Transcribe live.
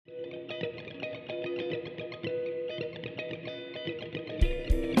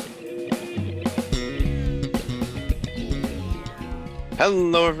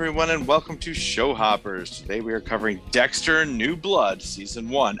Hello, everyone, and welcome to Show Hoppers. Today we are covering Dexter New Blood, Season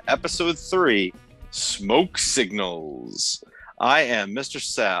 1, Episode 3, Smoke Signals. I am Mr.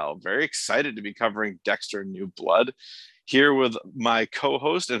 Sal, very excited to be covering Dexter New Blood, here with my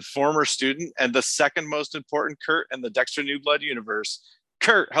co-host and former student, and the second most important Kurt in the Dexter New Blood universe.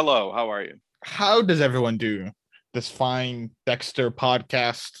 Kurt, hello, how are you? How does everyone do this fine Dexter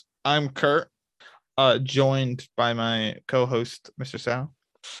podcast? I'm Kurt, joined by my co-host, Mr. Sal.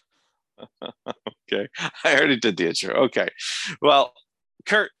 Okay, I already did the intro. Okay, well,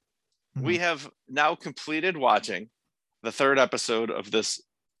 Kurt, we Mm-hmm. have now completed watching the third episode of this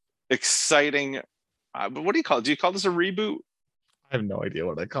exciting. What do you call it? Do you call this a reboot? I have no idea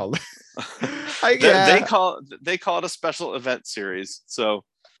what I called it. They call it a special event series. So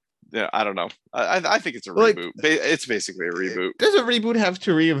yeah, I don't know. I think it's a Like, reboot. It's basically a reboot. does a reboot have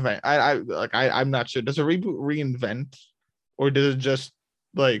to reinvent? I'm not sure. Does a reboot reinvent, or does it just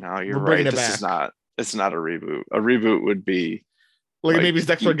like No, you're we're right. bringing it This back? is not. It's not a reboot. A reboot would be Like like maybe it's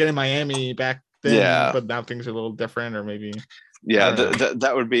Dexter getting Miami back then, yeah, but now things are a little different, or maybe I yeah. don't know.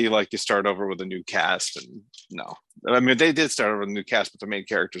 That would be like you start over with a new cast, and no, I mean they did start over with a new cast, but the main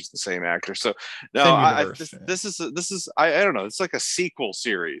character is the same actor. So no, Same universe. this is I don't know. It's like a sequel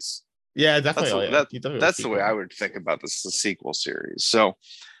series. Yeah, That's definitely. Oh, yeah. You definitely that's the way I would think about this, the sequel series. So,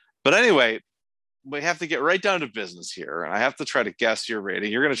 but anyway, we have to get right down to business here, and I have to try to guess your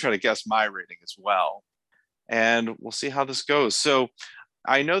rating. You're going to try to guess my rating as well, and we'll see how this goes. So,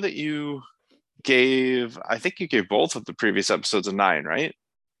 I know that I think you gave both of the previous episodes a 9, right?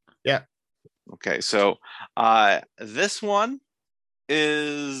 Yeah. Okay, so this one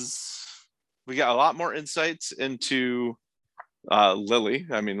is we got a lot more insights into Lily.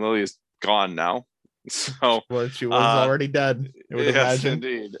 I mean, Lily is gone now. So Well, she was already dead. I would yes,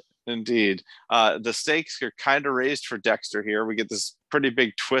 imagine. indeed. The stakes are kind of raised for Dexter here. We get this pretty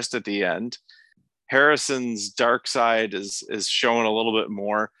big twist at the end. Harrison's dark side is showing a little bit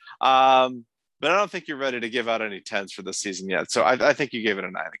more. But I don't think you're ready to give out any tens for this season yet. So I think you gave it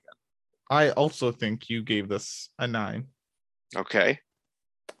a 9 again. I also think you gave this a 9. Okay.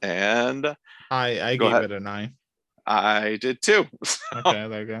 And I go gave ahead. it a 9. I did too. Okay,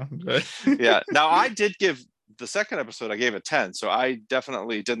 there you go. Good. Yeah. Now I did give the second episode, I gave a 10. So I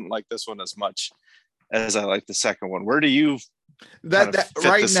definitely didn't like this one as much as I like the second one. Where do you that fit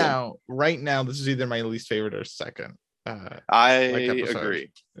right this in? right now, this is either my least favorite or second. I episode.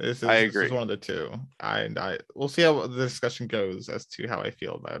 agree. This I is agree. one of the two. I we'll see how the discussion goes as to how I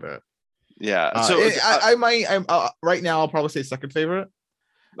feel about it. Yeah. So I might. I'm right now. I'll probably say second favorite.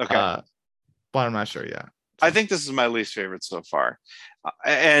 Okay. But I'm not sure yet. I think this is my least favorite so far.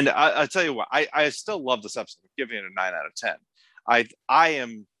 And I'll tell you what, I still love this episode. I'm giving it a 9 out of 10. I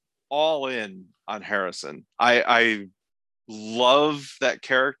am all in on Harrison. I love that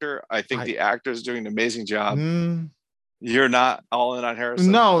character. I think the actor is doing an amazing job. You're not all in on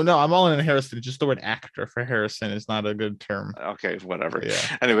Harrison? No, I'm all in on Harrison. Just the word actor for Harrison is not a good term. Okay, whatever.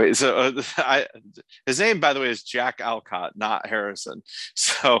 Yeah. Anyway, so his name, by the way, is Jack Alcott, not Harrison.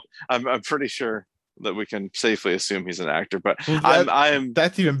 So I'm pretty sure that we can safely assume he's an actor. But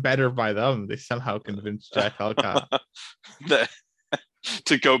that's even better by them. They somehow convinced Jack Alcott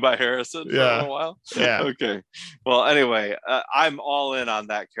to go by Harrison for a while. Yeah. Okay. Well, anyway, I'm all in on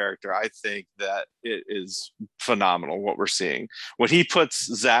that character. I think that it is phenomenal what we're seeing. When he puts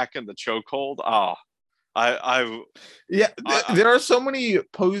Zach in the chokehold, there are so many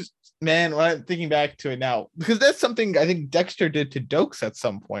posts. Man, when I'm thinking back to it now, because that's something I think Dexter did to Dokes at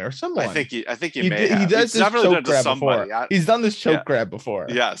some point, or someone. I think he may have. He does this choke grab before. He's done this choke grab before.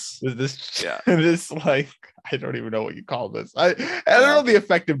 Yes. This like I don't even know what you call this. I don't know the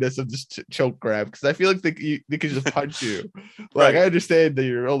effectiveness of this choke grab because I feel like they could just punch you. Like I understand that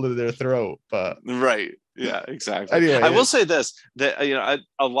you're holding their throat, but right. Yeah, exactly. Anyway, I will say this: that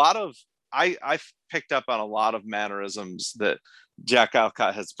a lot of I've picked up on a lot of mannerisms that Jack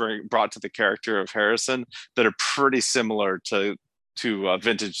Alcott has brought to the character of Harrison that are pretty similar to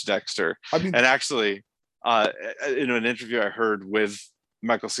vintage Dexter. I mean, and actually, in an interview I heard with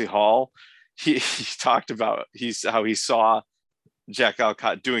Michael C. Hall, he talked about how he saw Jack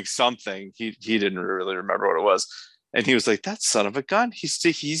Alcott doing something. He didn't really remember what it was, and he was like, "That son of a gun!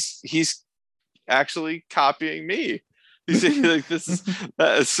 He's actually copying me." He's like, "This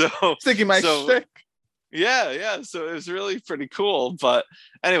is so sticking my stick." Yeah. So it was really pretty cool. But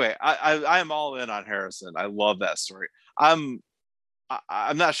anyway, I'm all in on Harrison. I love that story. I'm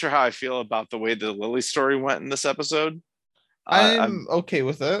not sure how I feel about the way the Lily story went in this episode. I'm okay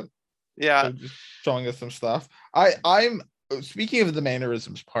with it. Yeah, so just showing us some stuff. I'm speaking of the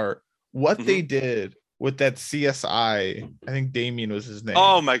mannerisms part. What they did with that CSI. I think Damien was his name.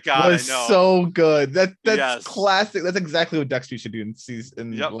 Oh my god, was I know. so good. That's Yes. classic. That's exactly what Dexter should do in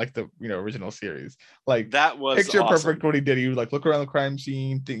season Yep. like the original series. Like That was picture awesome. perfect what he did. He would like look around the crime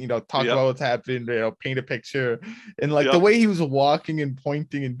scene, think, talk Yep. about what's happened, paint a picture. And like the Yep. way he was walking and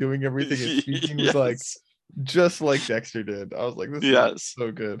pointing and doing everything and speaking was like just like Dexter did. I was like, this is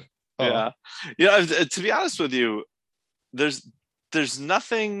so good. Oh. Yeah. To be honest with you, there's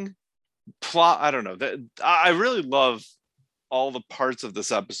nothing plot. I don't know. I really love all the parts of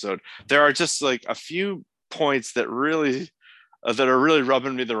this episode. There are just like a few points that really that are really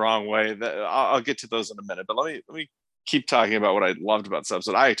rubbing me the wrong way. That I'll get to those in a minute. But let me keep talking about what I loved about this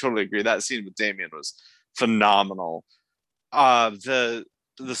episode. I totally agree. That scene with Damien was phenomenal. The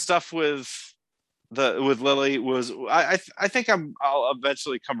stuff with Lily was I think I'll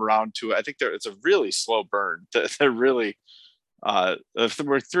eventually come around to it. I think it's a really slow burn. They're really if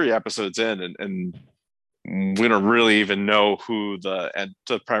we're 3 episodes in and we don't really even know who the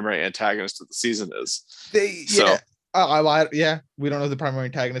primary antagonist of the season is. We don't know who the primary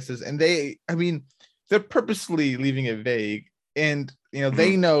antagonist is, and they're purposely leaving it vague, and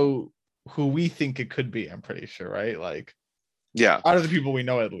they know who we think it could be. I'm pretty sure, right? Like, out of the people we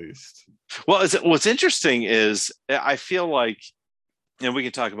know, at least. Well, what's interesting is I feel like, and we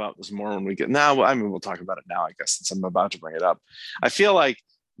can talk about this more when we get now. I mean, we'll talk about it now, I guess, since I'm about to bring it up. I feel like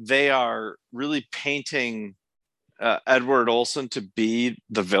they are really painting Edward Olsen to be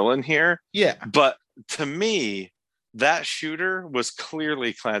the villain here. Yeah. But to me, that shooter was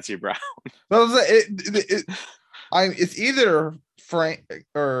clearly Clancy Brown. It's either Frank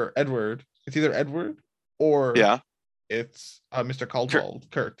or Edward. It's either Edward or it's Mr. Caldwell,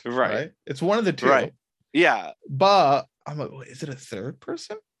 Kurt. Right. It's one of the two. Right. Yeah. But I'm like, wait, is it a third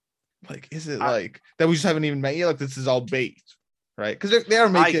person? Like, is it like that we just haven't even met yet? Like, this is all bait, right? Because they are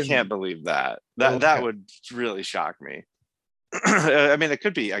making. I can't believe that. That would really shock me. I mean, it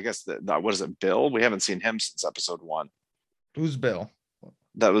could be. I guess what is it, Bill? We haven't seen him since episode 1. Who's Bill?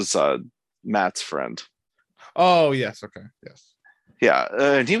 That was Matt's friend. Oh yes, okay, yes. Yeah,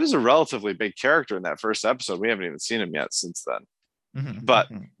 and he was a relatively big character in that first episode. We haven't even seen him yet since then. Mm-hmm. But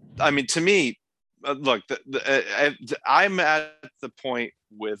I mean, to me, look, I'm at the point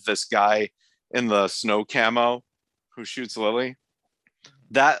with this guy in the snow camo who shoots Lily.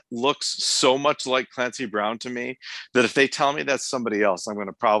 That looks so much like Clancy Brown to me that if they tell me that's somebody else, I'm going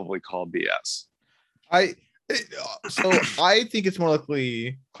to probably call BS. I think it's more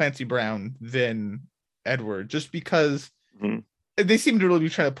likely Clancy Brown than Edward, just because they seem to really be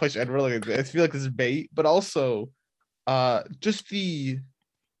trying to push Edward. Like, I feel like this is bait, but also just the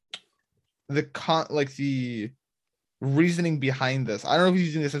reasoning behind this. I don't know if he's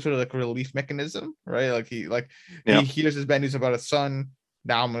using this as sort of like relief mechanism, right? Like he hears his bad news about his son.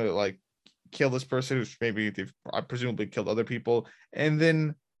 Now I'm gonna like kill this person who's maybe they've presumably killed other people, and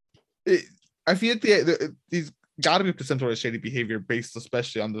then I feel like these got to be some sort of shady behavior based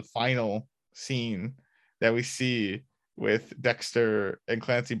especially on the final scene that we see with Dexter and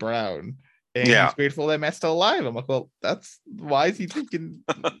Clancy Brown. And he's grateful that Matt's still alive. I'm like, well, that's why is he thinking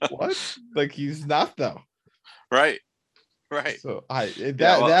what? Like, he's not though. Right. So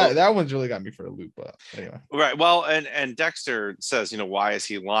that one's really got me for a loop. But anyway. Right. Well, and Dexter says, why is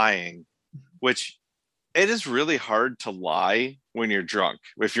he lying? Which it is really hard to lie when you're drunk,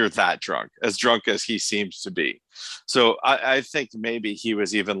 if you're that drunk as he seems to be. So I think maybe he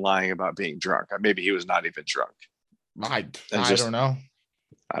was even lying about being drunk. Maybe he was not even drunk. I don't know.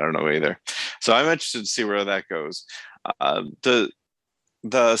 I don't know either. So I'm interested to see where that goes.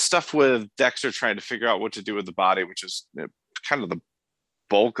 The stuff with Dexter trying to figure out what to do with the body, which is kind of the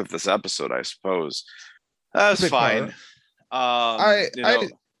bulk of this episode, I suppose. That's fine. I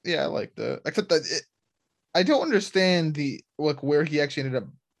like except that I don't understand where he actually ended up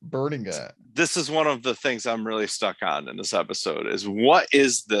burning it. This is one of the things I'm really stuck on in this episode is what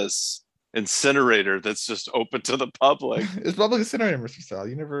is this incinerator that's just open to the public? It's public incinerator, Mr. Sal.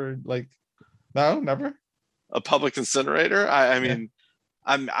 You never no, never a public incinerator. I mean,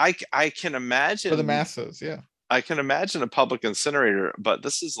 I can imagine for the masses. Yeah, I can imagine a public incinerator, but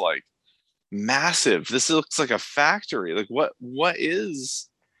this is like massive. This looks like a factory. Like what is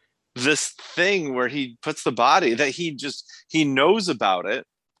this thing where he puts the body that he knows about it?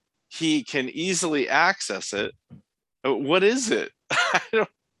 He can easily access it. What is it?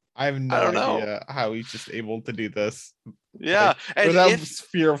 I have no idea how he's just able to do this. Yeah, and without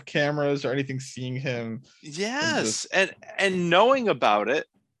fear of cameras or anything seeing him. Yes, and knowing about it,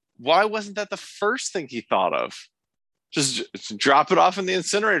 why wasn't that the first thing he thought of? Just drop it off in the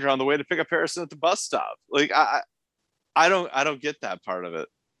incinerator on the way to pick up Harrison at the bus stop. Like I don't get that part of it.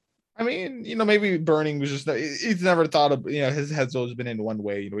 I mean, maybe burning was just he's never thought of, his head's always been in one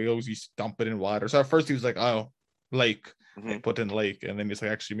way. He always used to dump it in water. So at first he was like, oh, lake, Hmm. put in lake, and then he's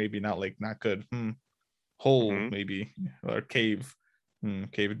like, actually maybe not lake, not good. Hole Hmm. maybe, or cave.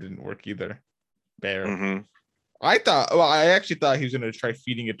 Cave didn't work either. Bear. Hmm. I actually thought he was gonna try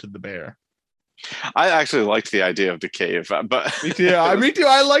feeding it to the bear. I actually liked the idea of the cave, but Me too. Me too.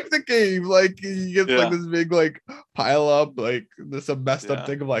 I like the cave. Like he gets like yeah, this big like pile up, like this a messed up yeah,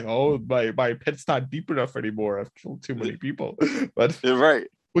 thing of like, oh, my pit's not deep enough anymore. I've killed too many people. But you're right.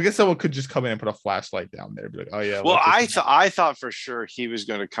 we guess someone could just come in and put a flashlight down there, be like, oh yeah, Well, look, this is I thought for sure he was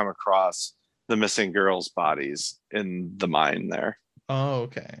going to come across the missing girls' bodies in the mine there. oh,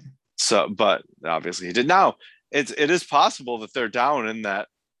 okay. So, but obviously he did. Now it is possible that they're down in that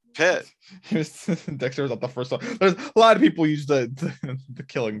pit. Dexter was not the first one. There's a lot of people use the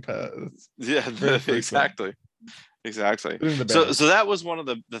killing pet. It's Yeah, very frequent. exactly. Including the So bear. that was one of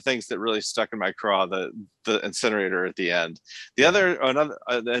the things that really stuck in my craw, the incinerator at the end. The Yeah. other another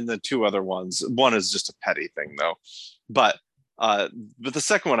and the two other ones. One is just a petty thing though, but uh, but the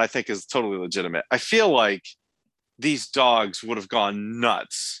second one I think is totally legitimate. I feel like these dogs would have gone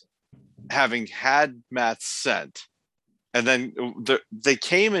nuts having had Matt's scent, and then they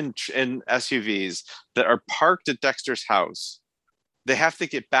came in SUVs that are parked at Dexter's house. They have to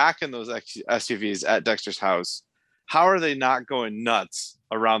get back in those SUVs at Dexter's house. How are they not going nuts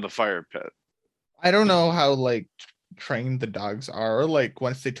around the fire pit? I don't know how like trained the dogs are. Like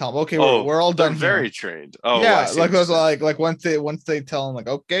once they tell them, okay, we're, Oh, we're all they're done very here. trained. Oh, I Yeah, see like what you're saying. like once they tell them like,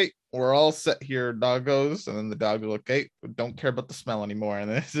 okay, we're all set here, doggos, and then the dog will okay, don't care about the smell anymore, and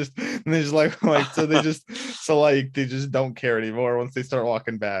then it's just and they just like so they just don't care anymore once they start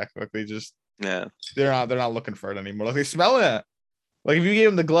walking back. Like they just Yeah, they're not looking for it anymore. Like they smell it. Like if you gave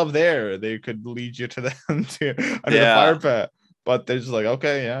them the glove there, they could lead you to them to under the fire yeah. pit. But they're just like,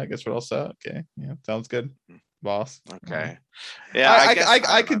 okay, yeah, I guess we're all set. Okay, yeah, sounds good, boss. Okay. Yeah, I I guess I I don't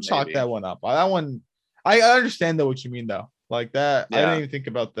know. can chalk Maybe. that one up. That one, I understand though what you mean though. Like that, I didn't Yeah, even think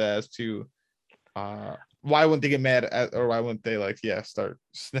about that as to why wouldn't they get mad at, or why wouldn't they like start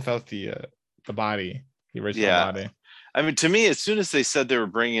sniff out the body, the original yeah. body. I mean, to me, as soon as they said they were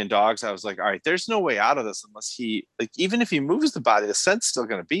bringing in dogs, I was like, all right, there's no way out of this unless he like even if he moves the body, the scent's still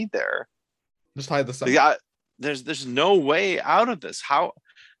going to be there. Just hide the Like, scent. there's no way out of this.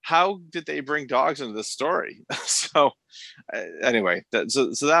 How did they bring dogs into this story? So anyway, so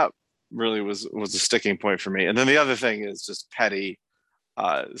that really was a sticking point for me. And then the other thing is just petty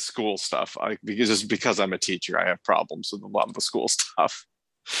school stuff. Because I'm a teacher, I have problems with a lot of the school stuff.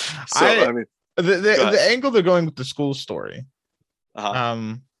 So I I mean, the go angle they're going with the school story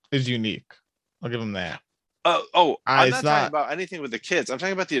ahead. is unique. I'll give them that. Oh, I'm It's not talking not about anything with the kids. I'm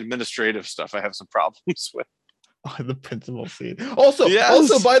talking about the administrative stuff. I have some problems with. the principal scene. Also,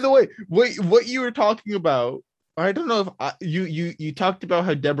 Yes. by the way, what you were talking about, I don't know if you talked about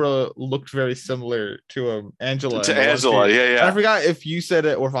how Deborah looked very similar to Angela To in the one Angela, scene. yeah, And I yeah. forgot if you said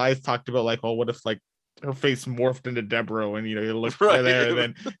it or if I talked about like, oh, what if like her face morphed into Deborah and you looked Right, there and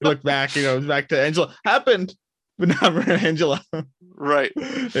then you look back, back to Angela. Happened, but not for Angela right,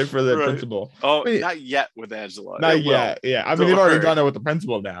 and for the right. principal. Oh, I mean, not yet with Angela. not It will. yet. Yeah, I mean they've Don't already worry. done it with the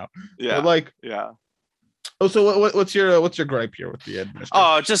principal now. But Yeah, like, yeah. oh, so what's your gripe here with the administration?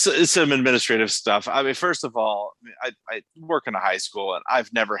 Oh, just some administrative stuff. I mean, first of all, I work in a high school, and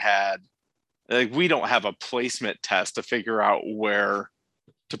I've never had like we don't have a placement test to figure out where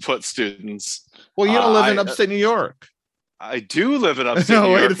to put students. Well, you don't live in I upstate New York. I do live in upstate No,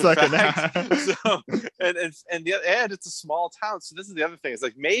 New wait a York, in second. fact. So, and it's a small town. So this is the other thing. It's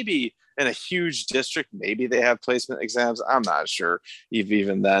like maybe in a huge district, maybe they have placement exams. I'm not sure if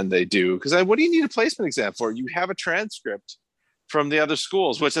even then they do. Because what do you need a placement exam for? You have a transcript from the other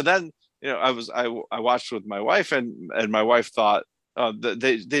schools, which then I watched with my wife, and my wife thought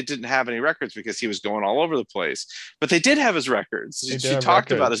they didn't have any records because he was going all over the place, but they did have his records. They do She have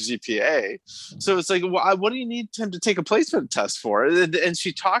talked about records. his GPA, so it's like, what do you need him to take a placement test for? And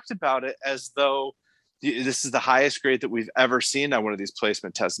she talked about it as though this is the highest grade that we've ever seen on one of these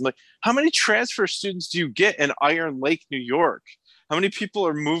placement tests. I'm like, how many transfer students do you get in Iron Lake, New York? How many people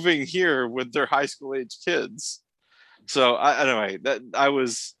are moving here with their high school age kids? So anyway, that I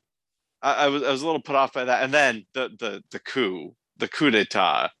was a little put off by that, and then the coup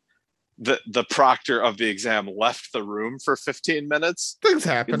d'état, the proctor of the exam left the room for 15 minutes. Things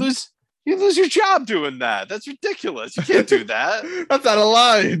You happen. lose you lose your job doing that. That's ridiculous. You can't do that. That's out of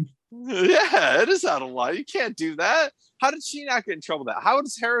line. Yeah, it is out of line. You can't do that. How did she not get in trouble with that? How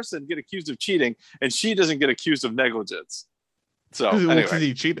does Harrison get accused of cheating and she doesn't get accused of negligence? So Because anyway,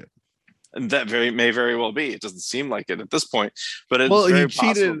 he cheated. And that may very well be. It doesn't seem like it at this point, but it's Well, he very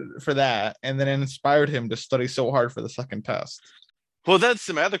cheated possible. for that, and then it inspired him to study so hard for the second test. Well,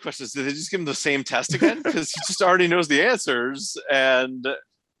 that's my other question: is did they just give him the same test again? Because he just already knows the answers, and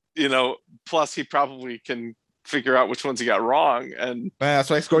plus he probably can figure out which ones he got wrong. And That's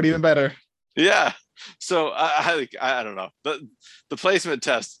why I scored even better. yeah, so I don't know. The placement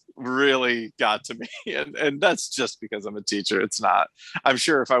test really got to me, and that's just because I'm a teacher. It's not. I'm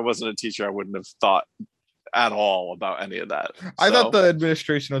sure if I wasn't a teacher, I wouldn't have thought at all about any of that. I thought the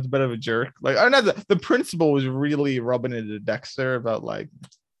administration was a bit of a jerk. Like, I know the principal was really rubbing it to Dexter about like,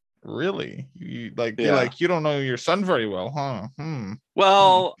 really, you you don't know your son very well, huh?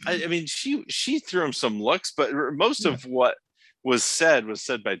 Well, I mean, she threw him some looks, but most of what was said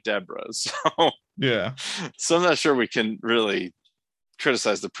by Deborah. So yeah, so I'm not sure we can really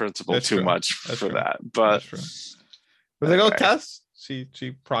criticize the principal too much for that. But they go Tess. She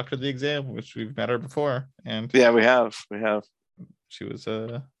proctored the exam, which we've met her before, and yeah, we have. She was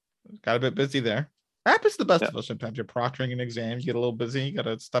got a bit busy there. Happens to the best of us sometimes. You're proctoring an exam, you get a little busy, you got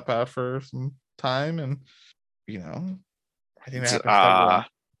to step out for some time, and I think that happens.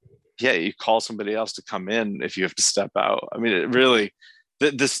 Yeah, you call somebody else to come in if you have to step out. I mean, it really,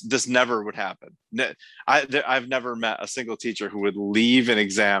 this never would happen. I've never met a single teacher who would leave an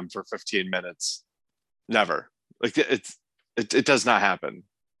exam for 15 minutes. Never. Like it does not happen.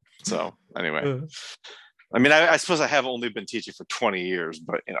 So anyway, I mean, I suppose I have only been teaching for 20 years,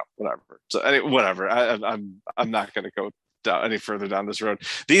 but whatever. So whatever. I'm not going to go any further down this road.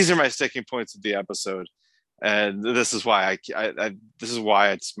 These are my sticking points of the episode, and this is why this is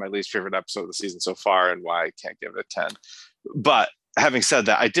why it's my least favorite episode of the season so far, and why I can't give it a 10. But having said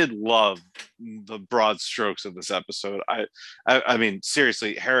that, I did love the broad strokes of this episode. I mean,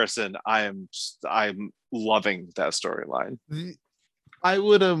 seriously, Harrison, I'm loving that storyline. I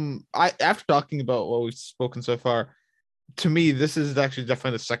would after talking about what we've spoken so far, to me, this is actually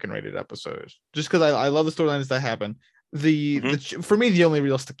definitely the second rated episode. Just because I love the storylines that happen. For me, the only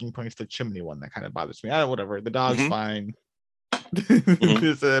real sticking point is the chimney one that kind of bothers me. Whatever. The dog's fine.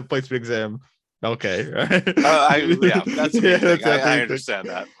 It's a placement exam. Okay. That's amazing. I understand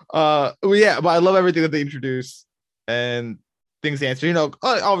that. But I love everything that they introduce and things they answer.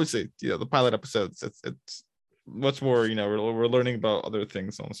 Obviously, the pilot episodes. It's much more. We're learning about other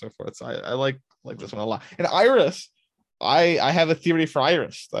things, so on and so forth. So I like this one a lot. And Iris, I have a theory for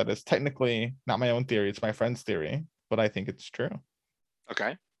Iris that is technically not my own theory. It's my friend's theory, but I think it's true.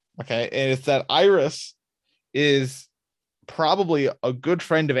 Okay. And it's that Iris is probably a good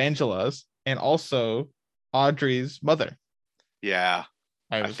friend of Angela's and also Audrey's mother. Yeah.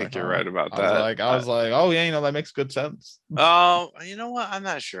 I think you're right about that. I was like, oh yeah, that makes good sense. Oh, you know what? I'm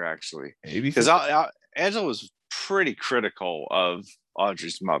not sure actually. Maybe because Angela was pretty critical of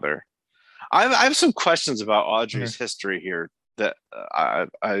Audrey's mother. I have some questions about Audrey's history here that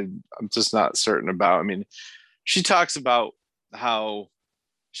I'm just not certain about. I mean, she talks about how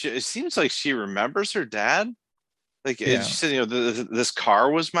it seems like she remembers her dad. Like she said, this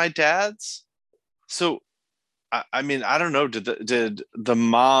car was my dad's. So, I mean, I don't know. Did the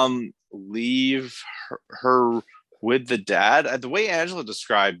mom leave her with the dad? The way Angela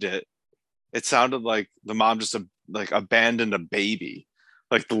described it, it sounded like the mom just abandoned a baby,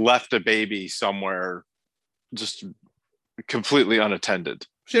 like left a baby somewhere, just completely unattended.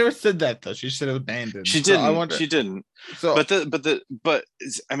 She never said that though. She said abandoned. She didn't. She didn't. So, but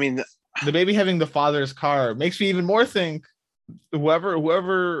I mean, the baby having the father's car makes me even more think whoever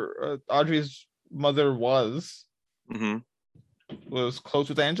Audrey's mother was close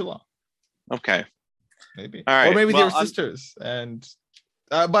with Angela. Okay, maybe. All right. Or maybe they were sisters, and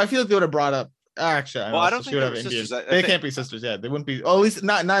but I feel like they would have brought up. Actually, I don't think they were sisters. They can't be sisters. Yeah, they wouldn't be. Or at least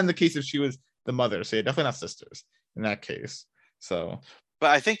not in the case if she was the mother. So yeah, definitely not sisters in that case. So,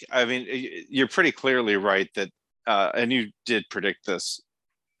 but I mean, you're pretty clearly right that, and you did predict this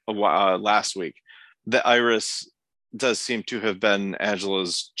last week, that Iris does seem to have been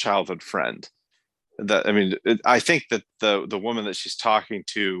Angela's childhood friend. I think that the woman that she's talking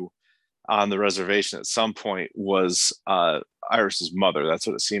to on the reservation at some point was Iris's mother. That's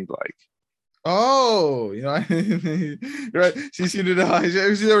what it seemed like. Oh, right. She seemed to know.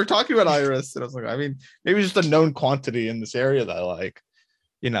 They were talking about Iris, and I was like, I mean, maybe just a known quantity in this area that,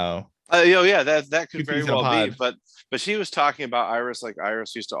 that could very well be. But she was talking about Iris, like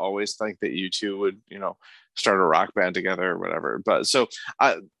Iris used to always think that you two would, start a rock band together or whatever. But so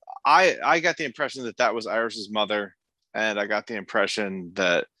I got the impression that was Iris's mother, and I got the impression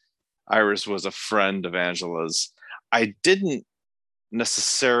that Iris was a friend of Angela's. I didn't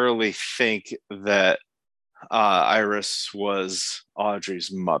necessarily think that Iris was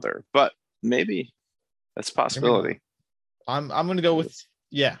Audrey's mother, but maybe that's a Never know. possibility. I'm gonna go with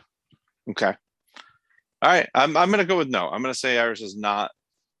yeah. Okay. All right. I'm gonna go with no. I'm gonna say Iris is not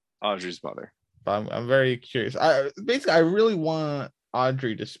Audrey's mother. I'm very curious. I really want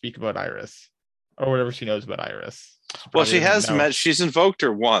Audrey to speak about Iris or whatever she knows about Iris. Well, she has know. she's invoked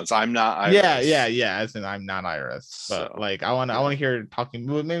her once. I'm not Iris. Yeah. As in, I'm not Iris, but So, like, I want to hear her talking.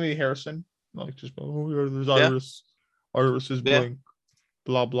 Maybe Harrison, like, just there's Iris. Iris is Yeah.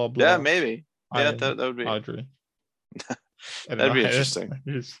 blah blah blah. Yeah, maybe. Yeah, I that would be Audrey. that'd be interesting.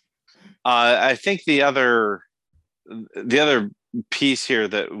 Just... I think the other piece here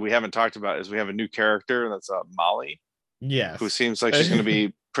that we haven't talked about is we have a new character that's Molly. Yes. Who seems like she's going to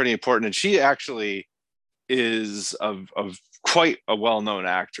be pretty important, and she actually is of quite a well-known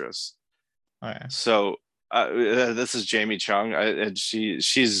actress. Okay. So this is Jamie Chung, and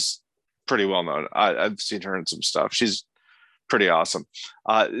she's pretty well known. I've seen her in some stuff. She's pretty awesome.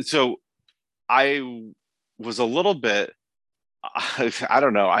 So I was a little bit, I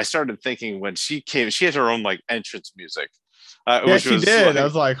don't know. I started thinking when she came, she had her own like entrance music. Which she did. I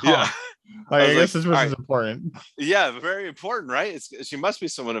was like, huh. Yeah. I guess this was important. Yeah, very important, right? She must be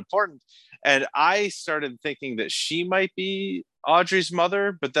someone important. And I started thinking that she might be Audrey's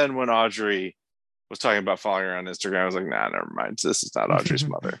mother, but then when Audrey was talking about following her on Instagram, I was like, nah, never mind. This is not Audrey's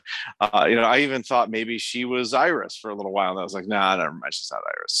mother. I even thought maybe she was Iris for a little while, and I was like, nah, never mind. She's not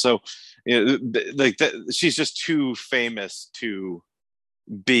Iris. So, she's just too famous to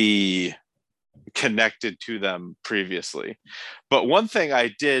be connected to them previously. But one thing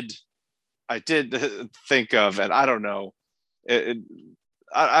I did think of, and I don't know,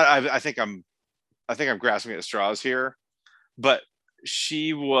 I think I'm grasping at straws here, but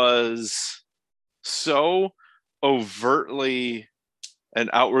she was so overtly and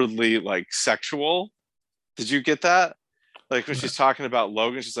outwardly like sexual. Did you get that? Like when she's talking about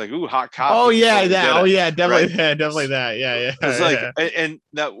Logan, she's like, "Ooh, hot cop." Oh yeah, that. Oh yeah, definitely, right? Definitely that. Yeah. It's like, and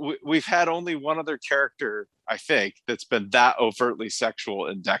that we've had only one other character, I think, that's been that overtly sexual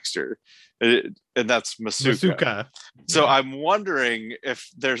in Dexter, and that's Masuka. So I'm wondering if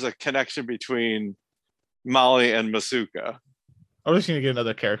there's a connection between Molly and Masuka. I was just gonna get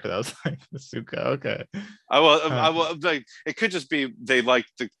another character that was like Masuka. Okay. I will like, it could just be they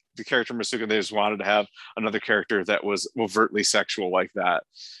liked the character Masuka. They just wanted to have another character that was overtly sexual like that.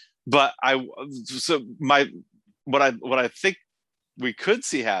 But what I think we could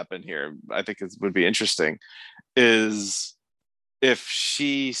see happen here, I think it would be interesting, is if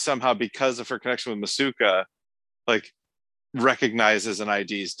she somehow, because of her connection with Masuka, like recognizes and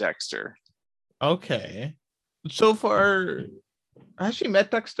IDs Dexter. Okay. So far, has she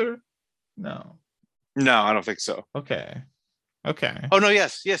met Dexter? No, I don't think so. Okay. Oh no,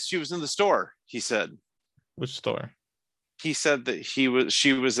 yes, she was in the store. He said. Which store? He said that she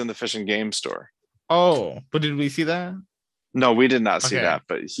was in the Fish and Game store. Oh, but did we see that? No, we did not see that.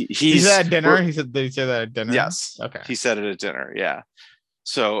 But he said at dinner. He said that at dinner. Yes. Okay. He said it at dinner. Yeah.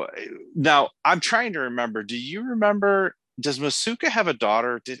 So now I'm trying to remember. Do you remember? Does Masuka have a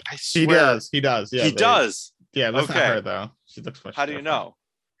daughter? I swear he does. Yeah, he does. Yeah, that's not her though. She looks much. How do you know?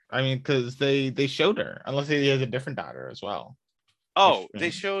 I mean, because they showed her. Unless he has a different daughter as well. Oh,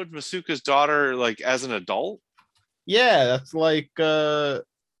 they showed Masuka's daughter like as an adult. Yeah, that's like. Let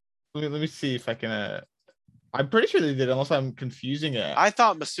me see if I can. I'm pretty sure they did, unless I'm confusing it. I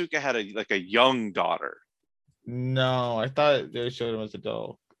thought Masuka had a young daughter. No, I thought they showed him as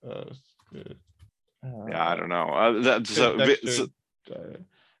adult. Yeah, I don't know.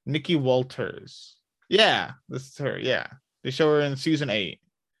 Nikki Walters. Yeah, this is her. Yeah, they show her in season 8.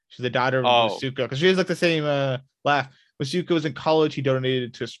 She's the daughter of Masuka because she has like the same laugh. Masuka was in college. He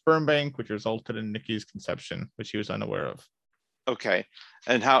donated to a sperm bank, which resulted in Nikki's conception, which he was unaware of. Okay,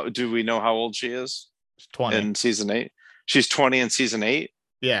 and how do we know how old she is? She's 20 in season 8. She's 20 in season 8.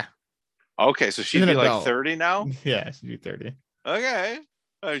 Yeah. Okay, so she'd be like 30 now. Yeah, she'd be 30. Okay.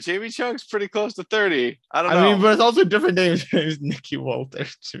 Jamie Chung's pretty close to 30. I don't know. I mean, but it's also different names. It's Nikki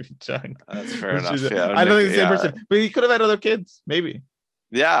Walters, Jamie Chung. That's fair enough. I don't think it's the same person, but he could have had other kids, maybe.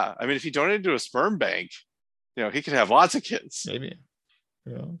 Yeah, I mean, if he donated to a sperm bank, he could have lots of kids. Maybe.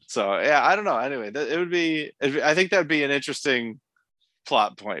 Yeah. So yeah, I don't know. Anyway, it would be. I think that'd be an interesting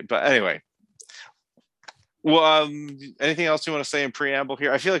plot point. But anyway. Well, anything else you want to say in preamble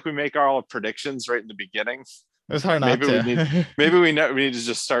here? I feel like we make all our predictions right in the beginning. It's hard not to. We need to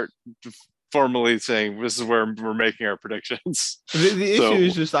just start formally saying this is where we're making our predictions. The issue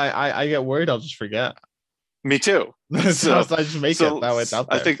is just I get worried I'll just forget. Me too. So I just make it that way. It's out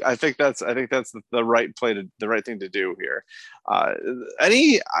there. I think that's the right thing to do here.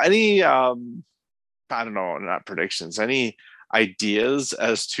 Any I don't know, not predictions. Any ideas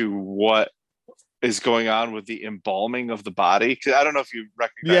as to what is going on with the embalming of the body. 'Cause I don't know if you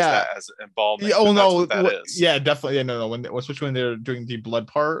recognize Yeah. that as embalming, Yeah. Oh but that's no. what that is. Yeah, definitely. Yeah, no. Especially when they're doing the blood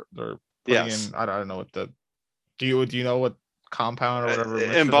part, they're putting Yes. in. I don't know what the. Do you know what compound or whatever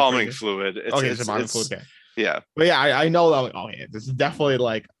mixture they're Embalming putting in? fluid. Okay, it's embalming fluid. Okay. Yeah. But yeah, I know that. Like, oh yeah, this is definitely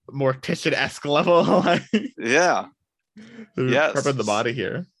like Mortician-esque level. Like, Yeah. they're prepping the Yes. body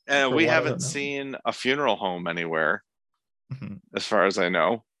here. And For we what, I don't haven't know. seen a funeral home anywhere, Mhm. as far as I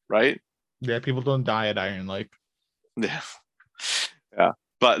know, right? Yeah, people don't die at Iron Lake. Yeah. Yeah.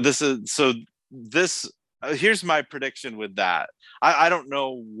 But this here's my prediction with that. I don't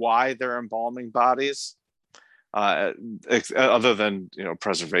know why they're embalming bodies. Other than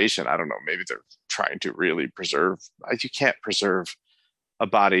preservation. I don't know, maybe they're trying to really preserve. You can't preserve a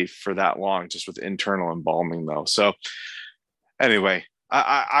body for that long just with internal embalming though. So anyway,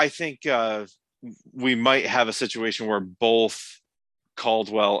 I think we might have a situation where both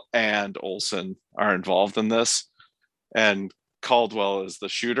Caldwell and Olsen are involved in this, and Caldwell is the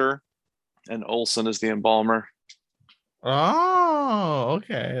shooter and Olsen is the embalmer. Oh,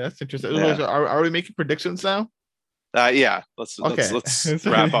 okay, that's interesting. Yeah. So are we making predictions now? Yeah, let's Okay.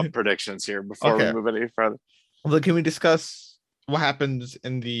 wrap up predictions here before we Okay. move any further. Well, can we discuss what happens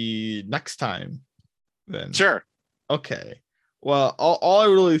in the next time then? Sure. Okay. Well, all I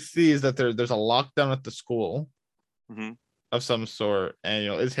really see is that there's a lockdown at the school Mhm. of some sort, and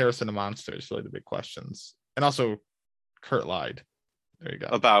is Harrison a monster? It's really the big questions. And also, Kurt lied. There you go.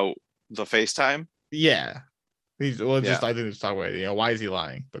 About the FaceTime? Yeah. I think Yeah. it's talk about why is he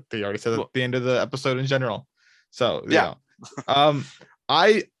lying? But they already said at Well, the end of the episode in general. So yeah.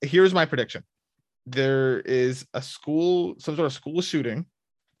 Here's my prediction. There is some sort of school shooting,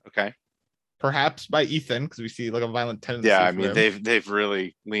 Okay. perhaps by Ethan, because we see like a violent tendency. Yeah, I for mean him. they've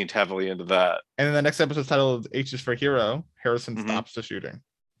really leaned heavily into that. And then the next episode's titled H is for Hero. Harrison Mhm. stops the shooting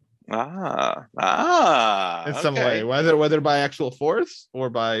in some Okay. way, whether by actual force or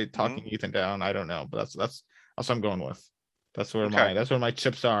by talking Ethan down. I don't know, but that's what I'm going with. That's where my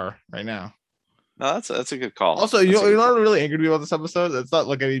chips are right now. No, that's a good call. Also, you know what really angered me about this episode? It's not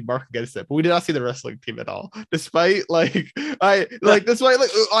like any mark against it, but we did not see the wrestling team at all. Despite I was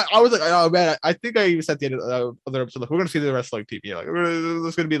like, oh man, I think I even said at the end of the other episode, like, we're gonna see the wrestling team. Yeah, like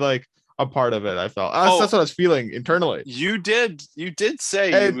there's gonna be like a part of it. I felt that's what I was feeling internally. You did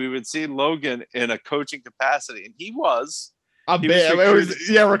say we would see Logan in a coaching capacity, and he was. Recruitment.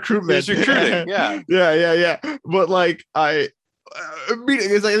 He was recruiting. Yeah. But like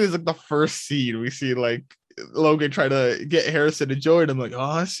it's like the first scene we see like Logan try to get Harrison to join. I'm like,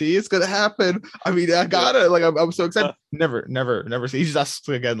 oh, see, it's gonna happen. I mean, I got it. Like I'm so excited. Never see. He just asks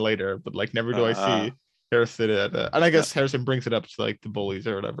again later, but like never do I see Harrison and I guess Harrison brings it up to like the bullies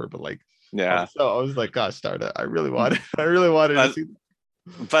or whatever. But like, yeah. So I was like, gosh, darn it! I really wanted to see.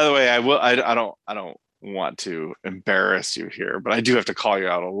 By the way, I don't want to embarrass you here, but I do have to call you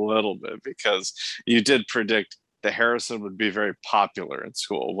out a little bit because you did predict that Harrison would be very popular in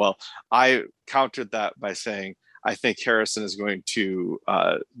school. Well, I countered that by saying I think Harrison is going to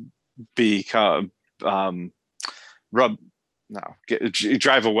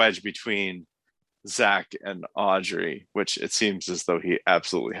drive a wedge between Zach and Audrey, which it seems as though he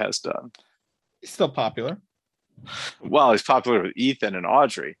absolutely has done. He's still popular. Well, he's popular with Ethan and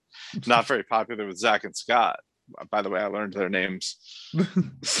Audrey, not very popular with Zach and Scott. By the way, I learned their names.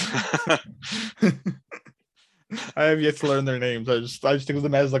 I have yet to learn their names. I just think of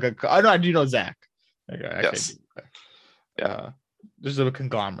them as like I do know Zach. Yes. There's a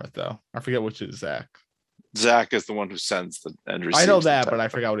conglomerate though. I forget which is Zach. Zach is the one who sends the and receives. I know that, but I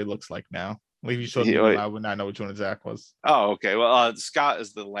forgot what he looks like now. If you showed me, I would not know which one Zach was. Oh, okay. Well, Scott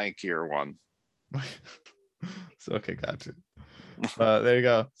is the lankier one. So okay, gotcha. There you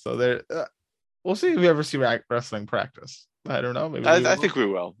go. So there, we'll see if we ever see wrestling practice. I don't know. Maybe I think we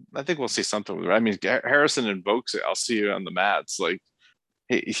will. I think we'll see something with it. I mean, Harrison invokes it. I'll see you on the mats. Like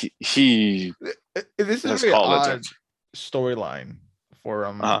he this is a odd storyline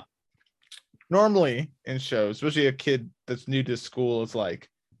for normally in shows, especially a kid that's new to school, it's like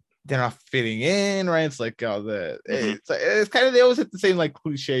they're not fitting in, right? It's like it's kind of, they always hit the same like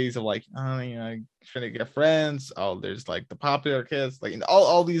cliches of like, trying to get friends. Oh, there's like the popular kids, like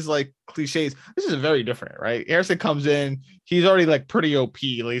all these like cliches. This is very different, right? Harrison comes in, he's already like pretty OP,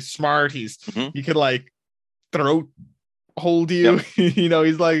 like, he's smart, he could like throat hold you. Yep.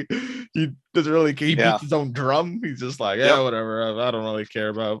 He's like, he doesn't really care. He beats his own drum. He's just like, whatever. I don't really care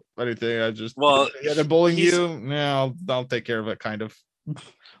about anything. I just they're bullying you. Yeah, I'll take care of it, kind of.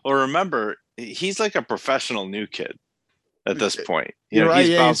 Well, remember, he's like a professional new kid at this point. You're right.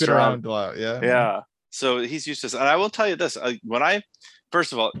 He's bounced around a lot. Yeah. So he's used to this. And I will tell you this, when I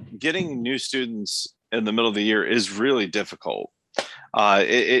first of all, getting new students in the middle of the year is really difficult.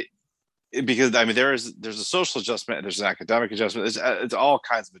 Because I mean there's a social adjustment, there's an academic adjustment, it's all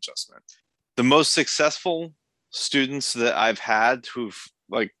kinds of adjustment. The most successful students that I've had who've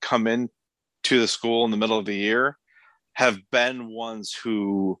like come in to the school in the middle of the year have been ones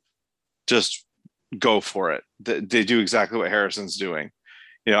who just go for it. They do exactly what Harrison's doing.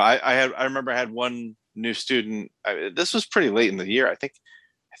 You know, I remember I had one new student. This was pretty late in the year. I think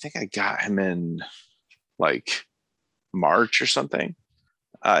I got him in like March or something.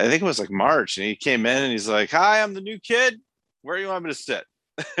 I think it was like March, and he came in and he's like, "Hi, I'm the new kid. Where do you want me to sit?"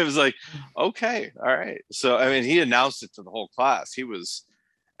 It was like, "Okay, all right." So I mean, he announced it to the whole class. He was,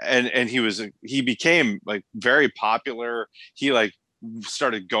 and he became like very popular. He like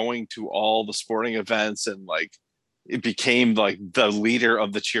started going to all the sporting events, and like it became like the leader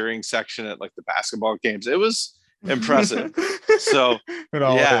of the cheering section at like the basketball games. It was impressive. So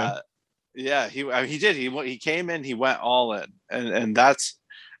yeah, yeah, he did. He came in, he went all in, and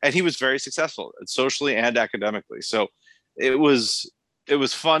he was very successful socially and academically. So it was it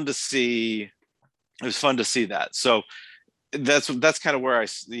was fun to see. It was fun to see that. So that's kind of where I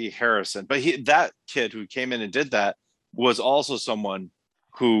see Harrison. But that kid who came in and did that was also someone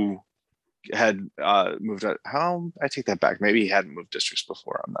who had moved out. How I take that back. Maybe he hadn't moved districts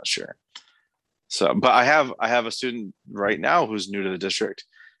before. I'm not sure. So, but I have a student right now who's new to the district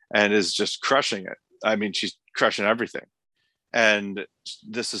and is just crushing it. I mean, she's crushing everything. And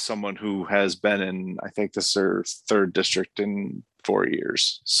this is someone who has been in, I think this is her third district in 4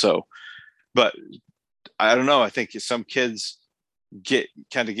 years. So, but I don't know. I think some kids get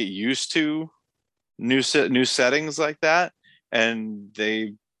used to new settings like that, and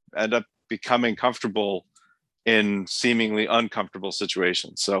they end up becoming comfortable in seemingly uncomfortable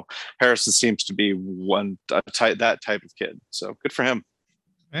situations. So Harrison seems to be that type of kid. So good for him.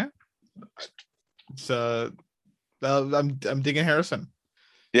 Yeah. So I'm digging Harrison.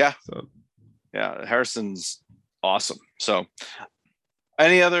 Yeah. So yeah, Harrison's awesome. So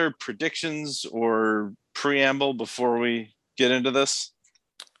any other predictions or preamble before we get into this?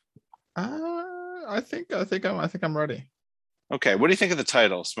 I think I'm ready. Okay. What do you think of the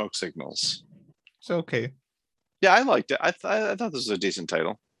title, Smoke Signals? It's okay. Yeah, I liked it. I thought this was a decent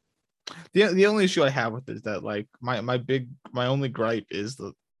title. The only issue I have with it is that like my only gripe is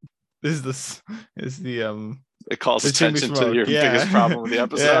the it calls attention to your biggest problem with the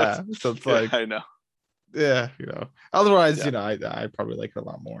episode. Yeah, so it's like I know. Yeah, Otherwise, I probably like it a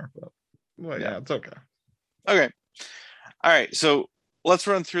lot more. But well, yeah, it's okay. Okay. All right. So let's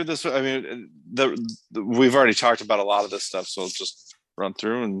run through this. I mean, we've already talked about a lot of this stuff, so let's just run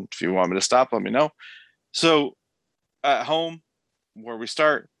through. And if you want me to stop, let me know. So at home, where we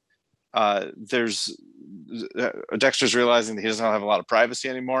start, there's Dexter's realizing that he doesn't have a lot of privacy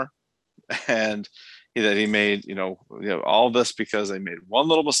anymore, and that he made all this because they made one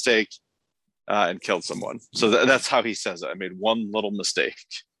little mistake and killed someone. So that's how he says it. I made one little mistake.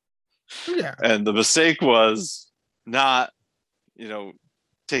 Yeah. And the mistake was not,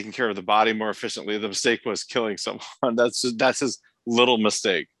 taking care of the body more efficiently. The mistake was killing someone. That's his little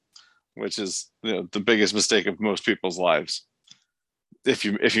mistake, which is the biggest mistake of most people's lives. If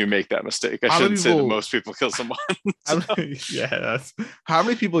you make that mistake, I shouldn't say that most people kill someone. How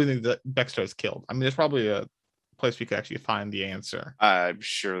many people do you think that Dexter has killed? I mean, there's probably a place we could actually find the answer. I'm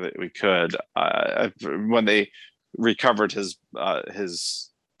sure that we could. When they recovered his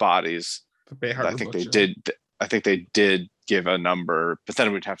bodies, I think they did. I think they did give a number, but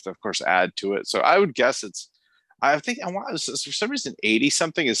then we'd have to, of course, add to it. So I would guess I think for some reason 80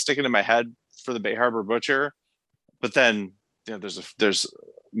 something is sticking in my head for the Bay Harbor Butcher, but then there's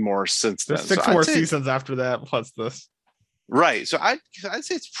more since then. There's 6 more seasons after that plus this. Right. So I'd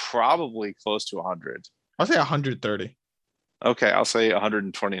say it's probably close to 100. I'll say 130. Okay, I'll say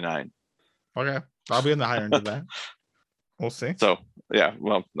 129. Okay, I'll be in the higher end of that. We'll see. So yeah,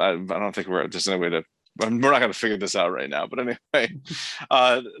 well, I don't think there's any way to. We're not going to figure this out right now. But anyway,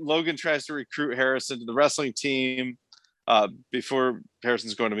 Logan tries to recruit Harrison to the wrestling team before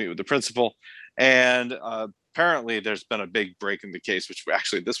Harrison's going to meet with the principal, and apparently there's been a big break in the case, which we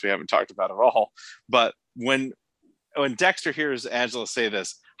haven't talked about at all. But when Dexter hears Angela say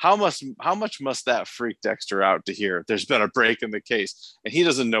this, how much must that freak Dexter out to hear there's been a break in the case and he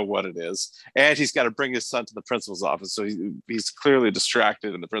doesn't know what it is, and he's got to bring his son to the principal's office, so he's clearly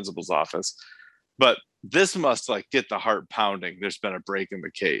distracted in the principal's office. But this must like get the heart pounding. There's been a break in the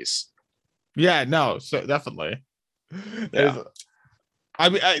case. Yeah, no, so definitely. Yeah. I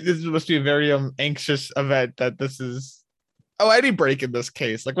mean, this must be a very anxious event that this is. any break in this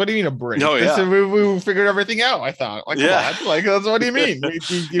case. Like, what do you mean a break? No, yeah. We figured everything out. I thought, like, come Yeah. on, like, that's what do you mean? We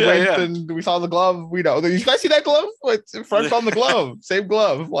Yeah, went yeah. and we saw the glove. We know. You guys see that glove? It's front on the glove, same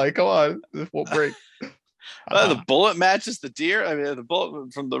glove. Like, come on, this won't break. The bullet matches the deer. I mean, the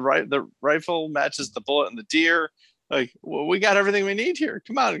bullet from the rifle matches the bullet in the deer. Like, well, we got everything we need here.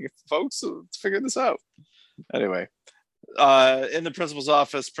 Come on, folks, let's figure this out. Anyway, in the principal's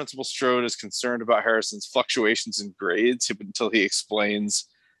office, Principal Strode is concerned about Harrison's fluctuations in grades until he explains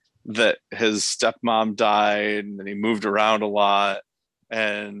that his stepmom died and then he moved around a lot.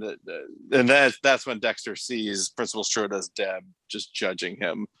 And that's when Dexter sees Principal Strode as Deb just judging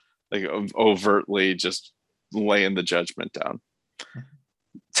him, like overtly just laying the judgment down.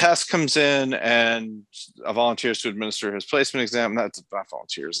 Tess comes in and volunteers to administer his placement exam. That's not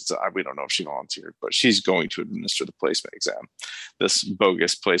volunteers. We don't know if she volunteered, but she's going to administer the placement exam, this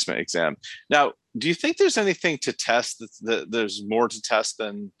bogus placement exam. Now, do you think there's anything to test there's more to test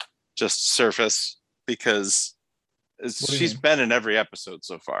than just surface? Because she's been in every episode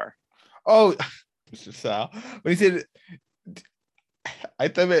so far. Oh, Mr. Sal, when he said, I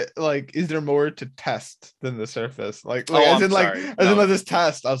thought it like, is there more to test than the surface? Like as in this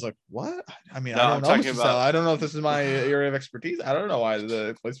test. I was like, what? I mean, I don't know, Mr. Sal. I don't know if this is my area of expertise. I don't know why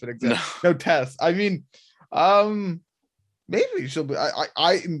the placement exam. No test. I mean, maybe she'll be.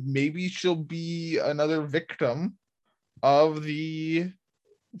 Maybe she'll be another victim of the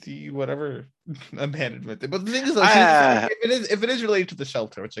whatever abandonment. But the thing is, if it is related to the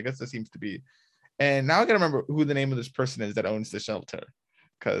shelter, which I guess it seems to be. And now I gotta remember who the name of this person is that owns the shelter.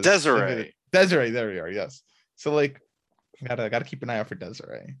 Because Desiree, there we are. Yes. So like, gotta keep an eye out for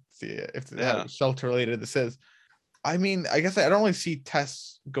Desiree. See if shelter related this is. I mean, I guess I don't really see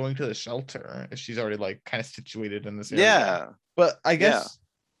Tess going to the shelter if she's already like kind of situated in this area. Yeah. But I guess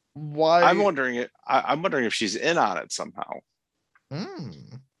why? I'm wondering if she's in on it somehow.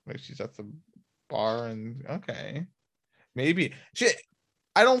 Maybe she's at the bar and okay, maybe she.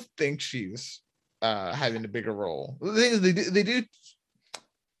 I don't think she's having a bigger role. The thing is, they do.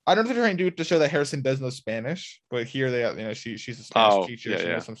 I don't know if they're trying to do it to show that Harrison does know Spanish, but here she's a Spanish teacher. She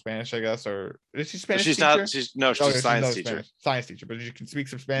knows some Spanish, I guess, or is she Spanish? She's teacher? She's a science teacher. Science teacher, but she can speak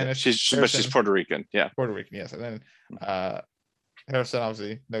some Spanish. Yeah, she's Puerto Rican. Yeah, Puerto Rican. Yes, and then Harrison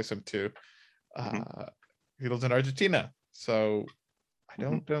obviously knows him too. He lives in Argentina, so I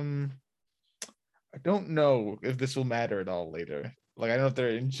don't know if this will matter at all later. Like, I don't know if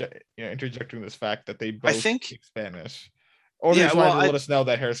they're interjecting this fact that they both speak Spanish, or they just wanted to let us know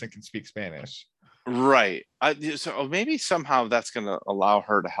that Harrison can speak Spanish. Right. So maybe somehow that's going to allow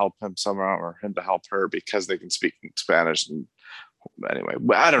her to help him somehow, or him to help her because they can speak Spanish. And anyway,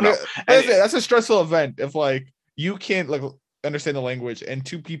 I don't know. That's a stressful event if like you can't like understand the language and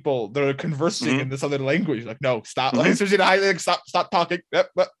two people that are conversing in this other language. Like, no, stop. Like, stop talking. Yeah.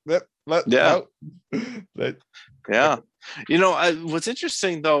 What's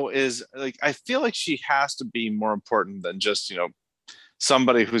interesting though is like I feel like she has to be more important than just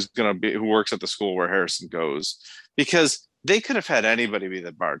somebody who works at the school where Harrison goes, because they could have had anybody be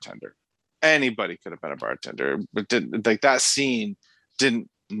the bartender. Anybody could have been a bartender, but that scene didn't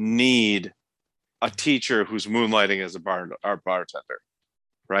need a teacher who's moonlighting as a bartender,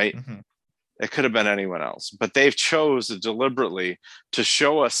 right? It could have been anyone else, but they've chosen deliberately to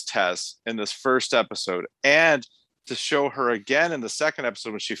show us Tess in this first episode and to show her again in the second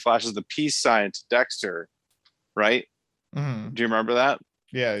episode when she flashes the peace sign to Dexter, right? Do you remember that?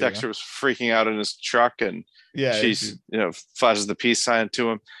 Yeah. Dexter was freaking out in his truck, and she's flashes the peace sign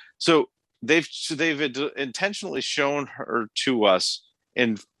to him. So they've intentionally shown her to us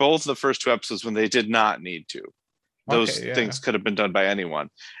in both the first two episodes when they did not need to. Those things could have been done by anyone,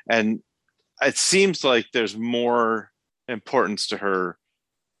 and it seems like there's more importance to her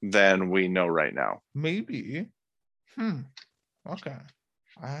than we know right now. Maybe. Okay.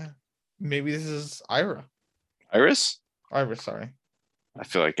 Maybe this is Ira. Iris, sorry. I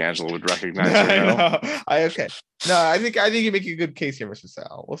feel like Angela would recognize her. Okay. No, I think you make a good case here, Mr.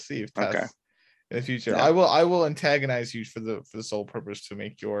 Sal. We'll see if Tess in the future. Yeah. I will antagonize you for the sole purpose to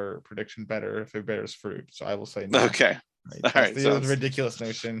make your prediction better if it bears fruit. So I will say no. Okay. Right. All right. The ridiculous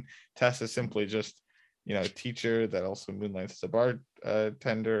notion. Tess is simply just a teacher that also moonlights as a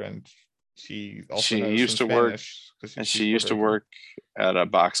bartender, and she used to work at a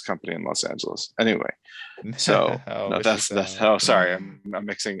box company in Los Angeles. Anyway, so sorry, I'm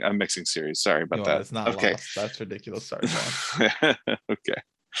mixing series. Sorry about that. It's not okay. Lost. That's ridiculous. Sorry. Okay.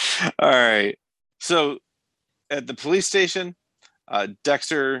 All right. So at the police station,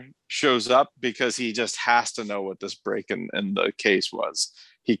 Dexter shows up because he just has to know what this break in the case was.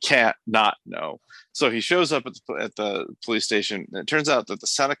 he can't not know. So he shows up at the police station, and it turns out that the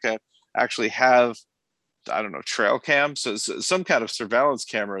Seneca actually have, I don't know, trail cams, so some kind of surveillance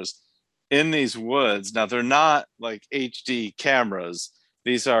cameras in these woods. Now they're not like HD cameras;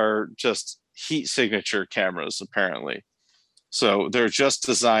 these are just heat signature cameras, apparently. So they're just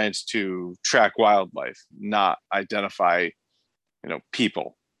designed to track wildlife, not identify,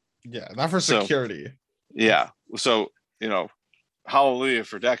 people. Yeah, not for security. Yeah. So, hallelujah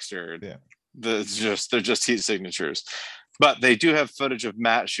for Dexter. Yeah. They're just heat signatures. But they do have footage of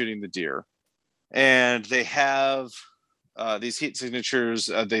Matt shooting the deer. And they have these heat signatures.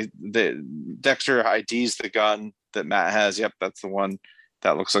 Dexter IDs the gun that Matt has. Yep, that's the one.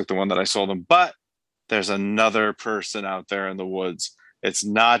 That looks like the one that I sold him. But there's another person out there in the woods. It's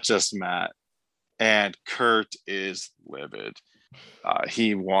not just Matt. And Kurt is livid.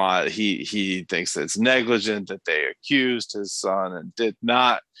 He thinks that it's negligent that they accused his son and did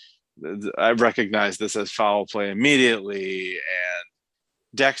not. I recognize this as foul play immediately. And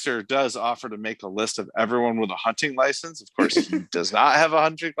Dexter does offer to make a list of everyone with a hunting license. Of course, he does not have a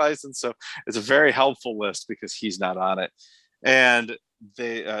hunting license. So it's a very helpful list because he's not on it. And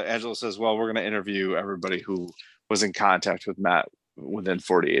Angela says, well, we're going to interview everybody who was in contact with Matt within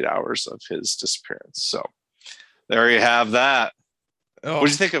 48 hours of his disappearance. So there you have that. Oh. What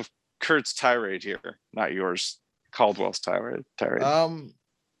do you think of Kurt's tirade here? Not yours, Caldwell's tirade.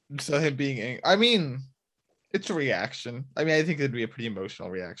 So him being, I mean, it's a reaction. I mean, I think it'd be a pretty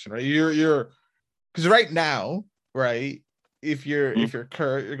emotional reaction, right? You're because right now, right? If you're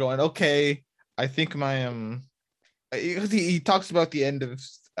Kurt, you're going, okay, I think my he talks about the end of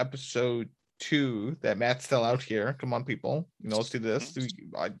episode 2 that Matt's still out here. Come on, people, let's do this.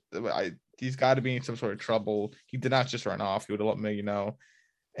 He's got to be in some sort of trouble. He did not just run off. He would have let me,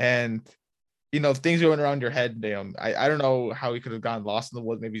 and things going around your head. I don't know how he could have gotten lost in the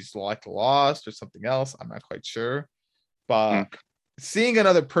woods. Maybe he's lost or something else. I'm not quite sure. But seeing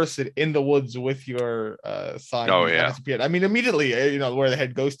another person in the woods with your son, I mean, immediately, where the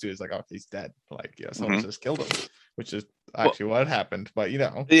head goes to is like, oh, he's dead. Like, someone just killed him, which is actually what happened. But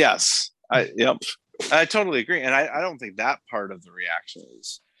yes, I totally agree, and I don't think that part of the reaction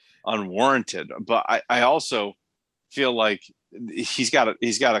is unwarranted. But I also feel like he's got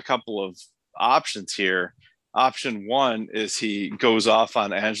a couple of options here. Option 1 is he goes off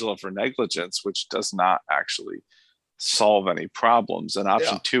on Angela for negligence, which does not actually solve any problems. And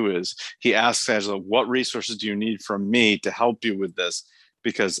option 2 is he asks Angela, what resources do you need from me to help you with this?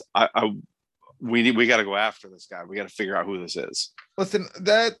 Because we got to go after this guy. We got to figure out who this is. Listen,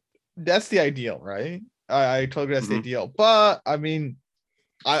 that's the ideal, right? I told you that's the ideal. But I mean,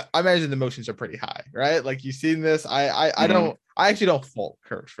 I imagine the emotions are pretty high, right? Like, you've seen this. I actually don't fault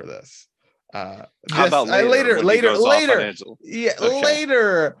Kurt for this. How about later? Later. Yeah, okay.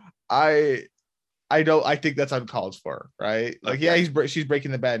 Later. I think that's uncalled for, right? Like, she's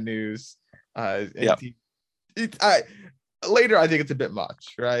breaking the bad news. Later, I think it's a bit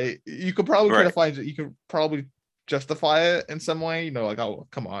much, right? You could probably try to find it. You could probably justify it in some way, like, oh,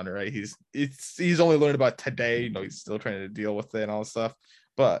 come on, right? He's only learned about today. He's still trying to deal with it and all this stuff.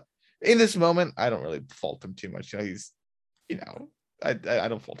 But in this moment, I don't really fault him too much. He's, I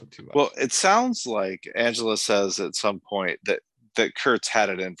don't fault him too much. Well, it sounds like Angela says at some point that Kurt's had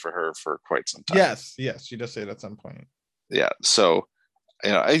it in for her for quite some time. Yes, she does say it at some point. Yeah, so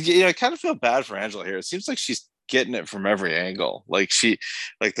I kind of feel bad for Angela here. It seems like she's getting it from every angle. Like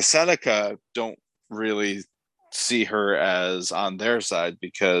the Seneca don't really see her as on their side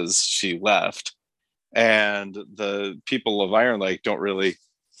because she left, and the people of Iron Lake don't really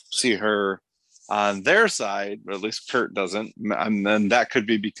see her on their side, or at least Kurt doesn't. And then that could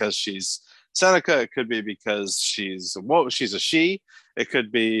be because she's Seneca. It could be because she's a she. It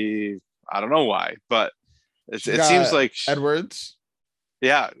could be, I don't know why, but it seems like Edwards.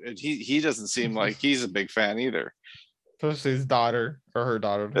 Yeah, he doesn't seem like he's a big fan either. Especially his daughter or her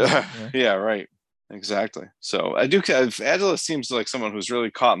daughter. Yeah, right. Exactly. So Angela seems like someone who's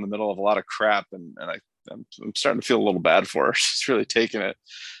really caught in the middle of a lot of crap, and I'm starting to feel a little bad for her. She's really taking it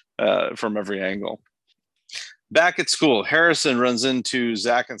from every angle. Back at school, Harrison runs into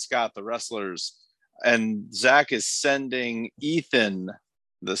Zach and Scott, the wrestlers, and Zach is sending Ethan,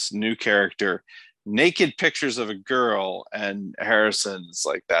 this new character, naked pictures of a girl, and Harrison's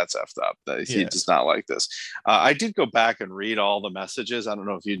like, that's effed up. That he does not like this. I did go back and read all the messages. I don't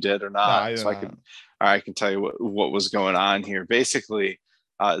know if you did or not. No, I can tell you what was going on here. Basically,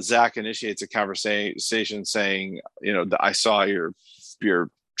 Zach initiates a conversation saying, I saw your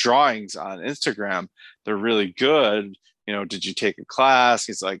drawings on Instagram. They're really good. Did you take a class?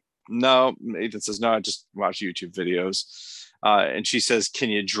 He's like, no. Ethan says, no, I just watch YouTube videos. And she says, "Can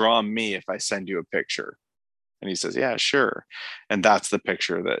you draw me if I send you a picture?" And he says, "Yeah, sure." And that's the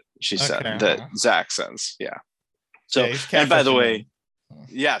picture that she sent, Okay. that Zach sends. Yeah. Yeah, So, he's and by the catfishing way, him.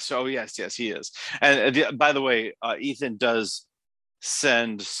 yes, oh yes, he is. And by the way, Ethan does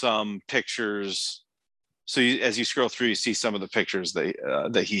send some pictures. So as you scroll through, you see some of the pictures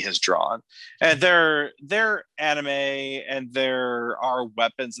that he has drawn, and they're anime, and there are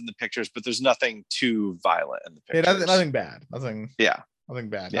weapons in the pictures, but there's nothing too violent in the Yeah, pictures. nothing bad. Nothing Yeah,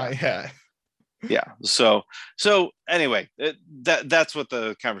 bad. yeah, Not yet. yeah. So anyway, that's what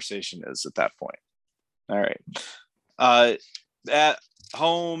the conversation is at that point. All right. At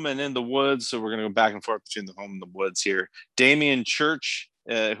home and in the woods, so we're going to go back and forth between the home and the woods here. Damian Church,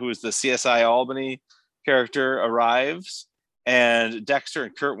 who is the CSI Albany character, arrives, and Dexter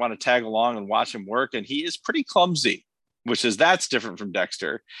and Kurt want to tag along and watch him work, and he is pretty clumsy, that's different from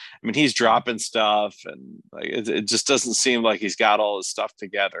Dexter. I mean, he's dropping stuff, and like it just doesn't seem like he's got all his stuff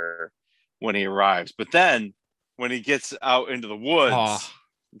together when he arrives. But then when he gets out into the woods,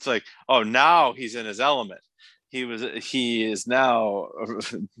 it's like, oh, now he's in his element. He is now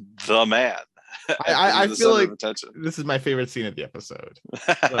the man. I feel like this is my favorite scene of the episode.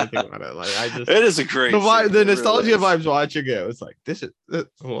 When I think about it, like it is a great the nostalgia really vibes watching it. It's like this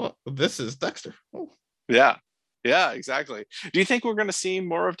is Dexter. Oh. Yeah, exactly. Do you think we're going to see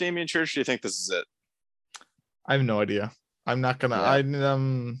more of Damian Church? Do you think this is it? I have no idea. I'm not gonna.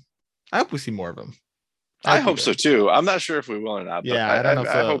 Yeah. I hope we see more of him. I hope so too. I'm not sure if we will or not. Yeah, I don't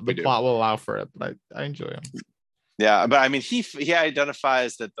know if the plot will allow for it, but I enjoy him. Yeah, but I mean, he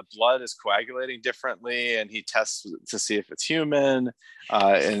identifies that the blood is coagulating differently, and he tests to see if it's human,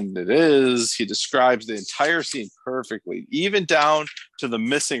 and it is. He describes the entire scene perfectly, even down to the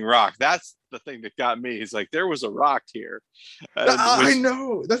missing rock. That's the thing that got me. He's like, there was a rock here. I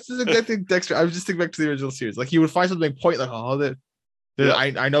know. That's the exact thing, Dexter. I was just thinking back to the original series. Like he would find something, point like, oh,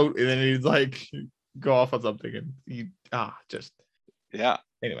 I know, and then he'd like go off on something, and he just yeah.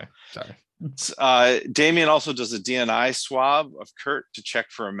 Anyway, sorry. Damian also does a DNI swab of Kurt to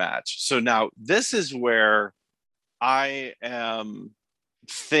check for a match. So now this is where I am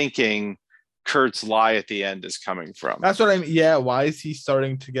thinking Kurt's lie at the end is coming from. That's what I mean. Yeah, why is he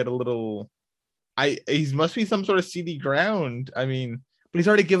starting to get a little? He must be some sort of CD ground. I mean, but he's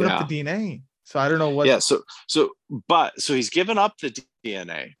already given up the DNA, so I don't know what. Yeah. So he's given up the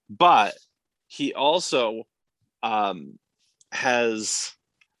DNA, but he also has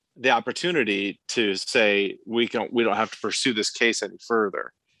the opportunity to say we don't have to pursue this case any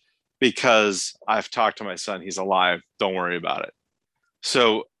further because I've talked to my son, he's alive, don't worry about it.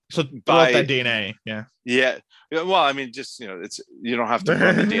 So by that DNA. Yeah, well, I mean, just you don't have to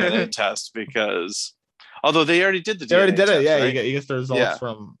run the DNA test because although they already did the DNA did test, it. Yeah, right? you get the results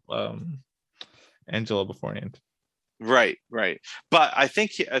from Angela beforehand. Right. But I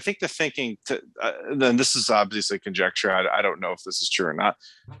think the thinking then this is obviously conjecture. I don't know if this is true or not,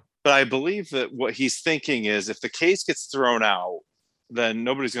 but I believe that what he's thinking is if the case gets thrown out, then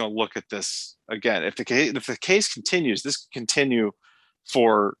nobody's going to look at this again. If the case continues, this can continue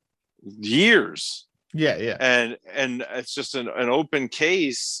for years. Yeah. And it's just an open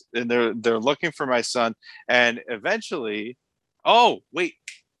case, and they're looking for my son, and eventually, oh wait,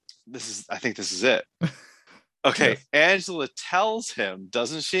 I think this is it. Okay, yes. Angela tells him,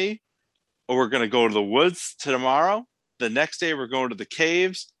 doesn't she? Oh, we're going to go to the woods tomorrow. The next day, we're going to the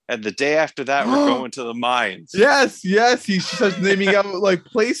caves. And the day after that, we're going to the mines. Yes. He starts naming out like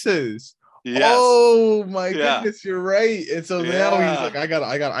places. Yes. Oh my goodness, you're right. And so now he's like, I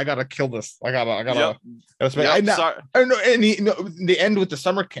gotta kill this. I gotta. I know. And they end with the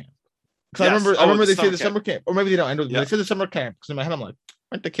summer camp. Because I remember they say the summer camp, or maybe they don't end with. They say the summer camp. Because in my head, I'm like,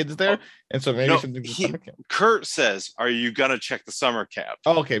 aren't the kids there? And so maybe something with summer camp. Kurt says, "Are you gonna check the summer camp?"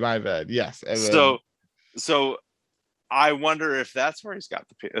 Oh, okay, my bad. Yes. So I wonder if that's where he's got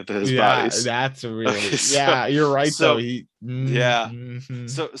his bodies. That's really you're right. So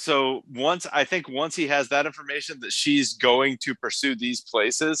So once he has that information that she's going to pursue these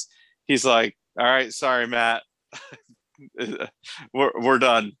places, he's like, all right, sorry, Matt. we're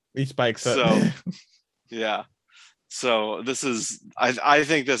done. He spikes it. So yeah. So this is I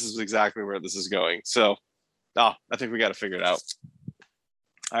think this is exactly where this is going. So I think we got to figure it out.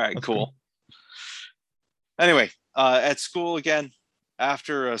 All right, cool. Anyway, at school again,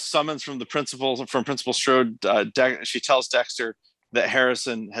 after a summons from Principal Strode, she tells Dexter that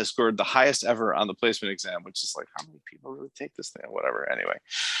Harrison has scored the highest ever on the placement exam, which is like, how many people really take this thing? Whatever. Anyway,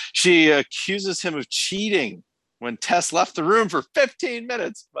 she accuses him of cheating when Tess left the room for 15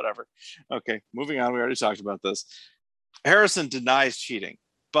 minutes. Whatever. Okay, moving on. We already talked about this. Harrison denies cheating,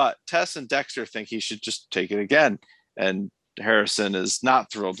 but Tess and Dexter think he should just take it again. And Harrison is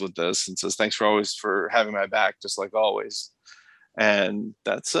not thrilled with this and says, "Thanks for having my back, just like always." And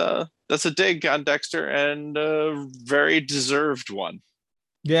that's a dig on Dexter, and a very deserved one.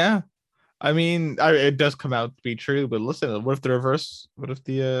 Yeah. I mean, it does come out to be true, but listen, what if the reverse? What if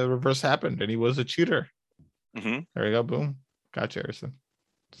the reverse happened and he was a cheater? Mm-hmm. There we go, boom, got you, Harrison.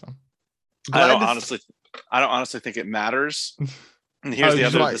 So I don't honestly think it matters. And here's the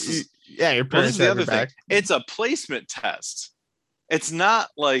other. Your parents this is the other thing. It's a placement test. It's not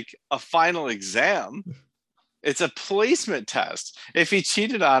like a final exam. It's a placement test. If he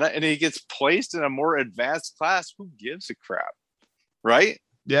cheated on it and he gets placed in a more advanced class, who gives a crap, right?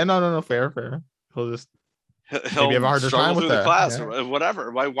 Yeah, no, fair. He'll maybe have a harder time with the class, yeah. or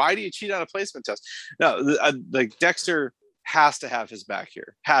whatever. Why do you cheat on a placement test? No, like Dexter has to have his back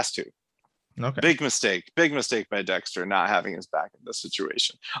here. Has to. Okay. Big mistake by Dexter not having his back in this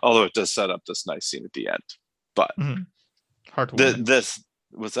situation. Although it does set up this nice scene at the end. But heartwarming. This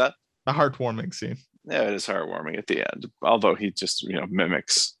was that a heartwarming scene. Yeah, it is heartwarming at the end. Although he just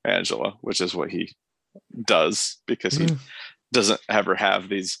mimics Angela, which is what he does, because he doesn't ever have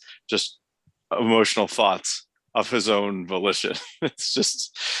these just emotional thoughts of his own volition. It's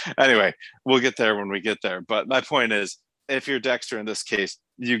just, anyway, we'll get there when we get there. But my point is, if you're Dexter in this case,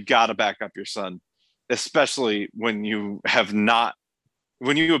 you got to back up your son, especially when you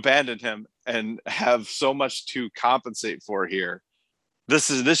abandoned him and have so much to compensate for here. This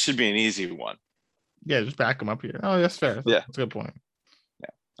should be an easy one. Yeah, just back him up here. Oh, that's fair. That's a good point. Yeah.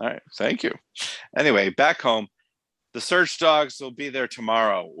 All right. Thank you. Anyway, back home, the search dogs will be there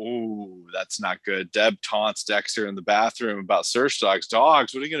tomorrow. Ooh, that's not good. Deb taunts Dexter in the bathroom about search dogs.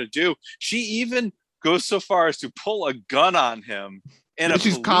 Dogs, what are you going to do? She even goes so far as to pull a gun on him in a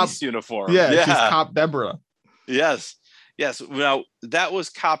police uniform. Yeah, she's Cop Deborah. Yes. Now, that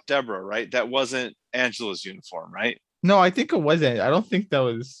was Cop Deborah, right? That wasn't Angela's uniform, right? No, I think it wasn't. I don't think that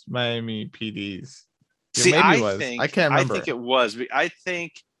was Miami PD's. See, I can't remember. I think it was.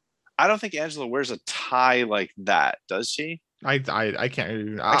 I don't think Angela wears a tie like that, does she? I can't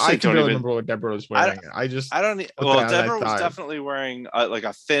even. I can't remember what Deborah was wearing. Deborah was definitely wearing like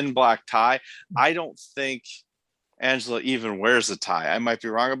a thin black tie. I don't think Angela even wears a tie. I might be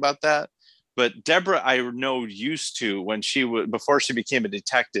wrong about that. But Deborah, I know, used to, when before she became a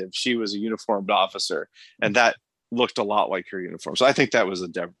detective, she was a uniformed officer, and that looked a lot like her uniform. So I think that was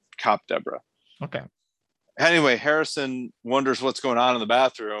Cop Deborah. Okay. Anyway, Harrison wonders what's going on in the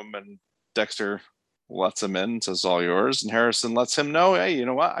bathroom, and Dexter lets him in, says all yours, and Harrison lets him know, hey, you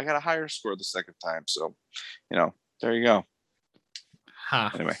know what? I got a higher score the second time. So, there you go.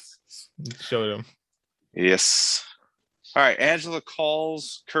 Anyway. Showed him. Yes. All right. Angela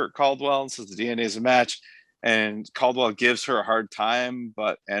calls Kurt Caldwell and says the DNA is a match, and Caldwell gives her a hard time,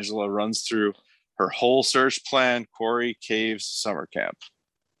 but Angela runs through her whole search plan: quarry, caves, summer camp.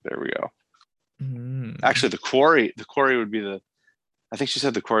 There we go. Actually, the quarry would be I think she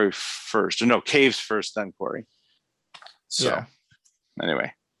said the quarry first. No, caves first, then quarry. So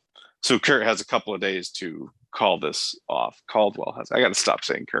anyway, so Kurt has a couple of days to call this off. Caldwell has. I got to stop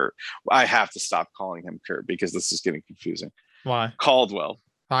saying Kurt. I have to stop calling him Kurt because this is getting confusing. Why? Caldwell.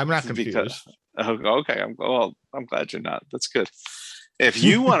 I'm not confused. Okay. I'm glad you're not. That's good. If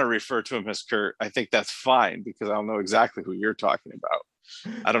you want to refer to him as Kurt, I think that's fine, because I'll know exactly who you're talking about.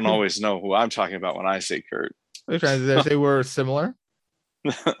 I don't always know who I'm talking about when I say Kurt. They were similar.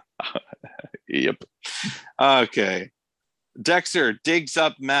 Yep. Okay. Dexter digs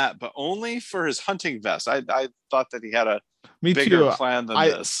up Matt, but only for his hunting vest. I thought that he had a bigger plan than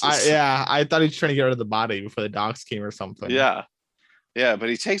this. I thought he was trying to get rid of the body before the dogs came or something. Yeah, but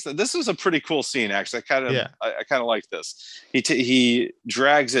he takes this was a pretty cool scene, actually. I kind of like this. He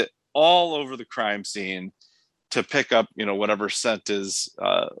drags it all over the crime scene to pick up whatever scent is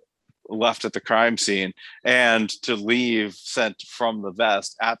left at the crime scene, and to leave scent from the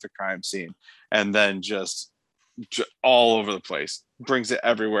vest at the crime scene, and then just all over the place, brings it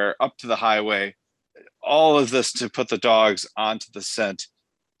everywhere, up to the highway. All of this to put the dogs onto the scent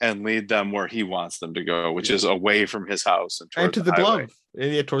and lead them where he wants them to go, which is away from his house and to the glove.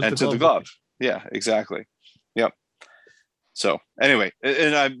 Yeah, towards the glove. Yeah, exactly. Yep. So anyway,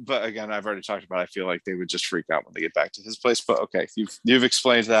 but again, I've already talked about, I feel like they would just freak out when they get back to his place. But okay, you've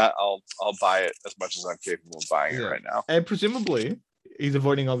explained that. I'll buy it as much as I'm capable of buying it right now. And presumably he's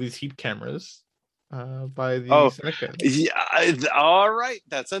avoiding all these heat cameras by the second. Yeah. All right.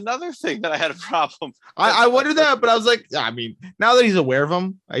 That's another thing that I had a problem. I wondered that, but I was like, I mean, now that he's aware of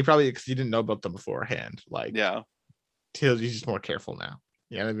them, because he didn't know about them beforehand. Like, he's just more careful now.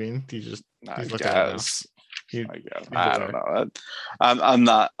 You know what I mean? He's looking at us. I don't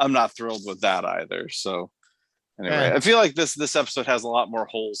know. I'm not thrilled with that either. So Anyway, I feel like this episode has a lot more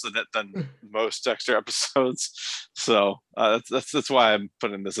holes in it than most Dexter episodes, so that's why I'm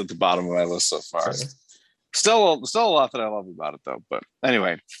putting this at the bottom of my list so far. Still a lot that I love about it though. But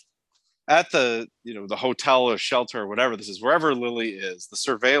anyway, at the the hotel or shelter or whatever this is, wherever Lily is, the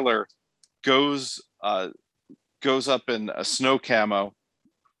surveiller goes up in a snow camo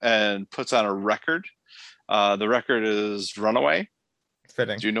and puts on a record. The record is Runaway.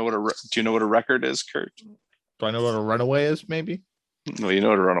 Fitting. Do you know what a record is, Kurt? Do I know what a runaway is? Maybe. Well, you know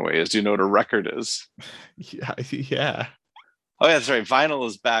what a runaway is. Do you know what a record is? Yeah. Oh yeah, that's right. Vinyl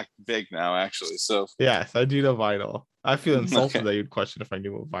is back big now, actually. So yes, I do know vinyl. I feel insulted that you'd question if I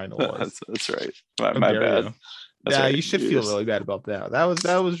knew what vinyl was. That's right. My bad. Yeah, right. You should feel really bad about that.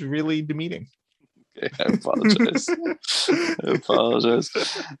 That was really demeaning. Okay, I apologize.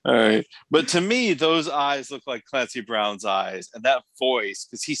 All right. But to me, those eyes look like Clancy Brown's eyes, and that voice,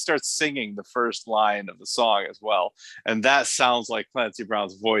 because he starts singing the first line of the song as well. And that sounds like Clancy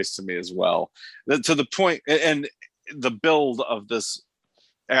Brown's voice to me as well. To the point, and the build of this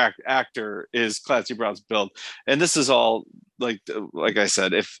actor is Clancy Brown's build. And this is all like I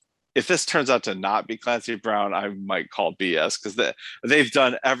said, if this turns out to not be Clancy Brown, I might call BS, because they've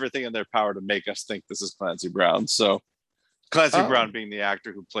done everything in their power to make us think this is Clancy Brown. So Clancy Brown being the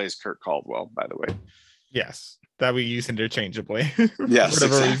actor who plays Kurt Caldwell, by the way. Yes, that we use interchangeably. Yes, for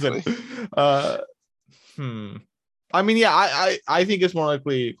whatever exactly. Reason. I mean, yeah, I think it's more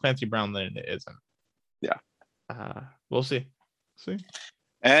likely Clancy Brown than it isn't. Yeah. We'll see.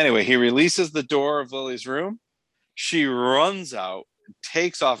 Anyway, he releases the door of Lily's room. She runs out,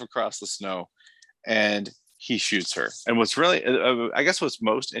 takes off across the snow, and he shoots her. And what's really, I guess what's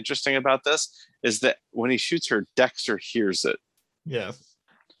most interesting about this is that when he shoots her, Dexter hears it. Yes.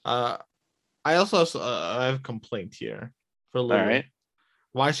 I also have a complaint here for Lily. All right.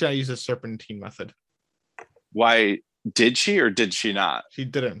 Why should I use the serpentine method? Why did she or did she not? She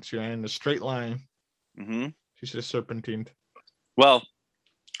didn't. She ran in a straight line. Mm-hmm. She should have serpentined. Well,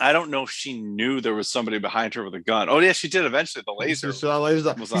 I don't know if she knew there was somebody behind her with a gun. Oh, yeah, she did eventually. The laser. He's the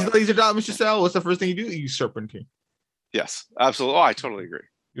laser dot, Mr. Sal. What's the first thing you do? You use serpentine. Yes, absolutely. Oh, I totally agree.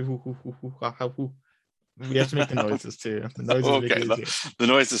 We have to make the noises too. The noises okay, the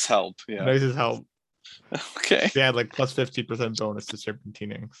noises help. Yeah. The noises help. Okay. They had like plus 50% bonus to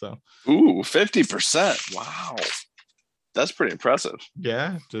serpentining. So. Ooh, 50%. Wow. That's pretty impressive.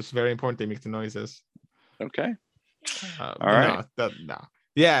 Yeah, just very important they make the noises. Okay. All right. No.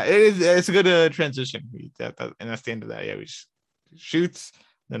 Yeah, it is. It's a good transition. And that's the end of that. Yeah, we just shoots.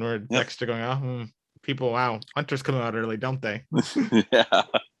 Then we're Dexter going, oh, people, wow, hunters come out early, don't they? Yeah.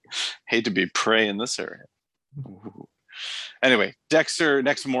 Hate to be prey in this area. Ooh. Anyway, Dexter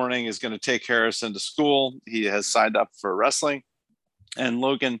next morning is going to take Harrison to school. He has signed up for wrestling, and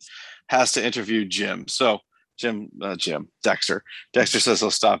Logan has to interview Jim. So Dexter says he'll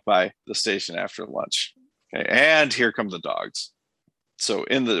stop by the station after lunch. Okay, and here come the dogs. So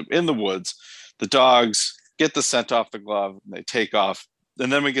in the woods, the dogs get the scent off the glove and they take off.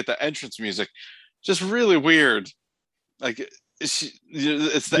 And then we get the entrance music, just really weird. Like it's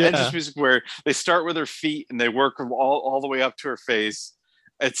the entrance music where they start with her feet and they work all the way up to her face.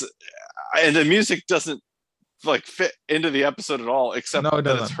 And the music doesn't like fit into the episode at all, except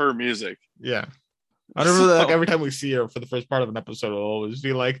that it's her music. Yeah. I remember like every time we see her for the first part of an episode, it'll always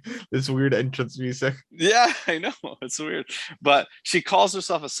be like this weird entrance music. Yeah, I know. It's weird. But she calls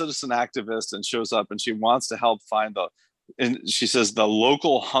herself a citizen activist and shows up and she wants to help find she says the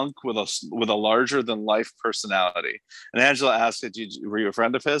local hunk with a larger than life personality. And Angela asks, were you a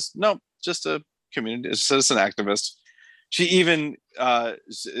friend of his? No, just a citizen activist. She even,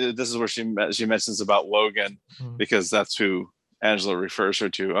 this is where she mentions about Logan, because that's who Angela refers her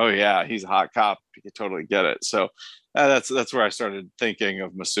to. Oh yeah, he's a hot cop. You can totally get it. So that's where I started thinking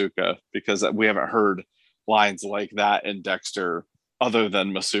of Masuka, because we haven't heard lines like that in Dexter other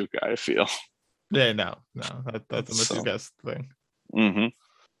than Masuka, I feel. Yeah, no, that's a Masuka's thing. Mm-hmm.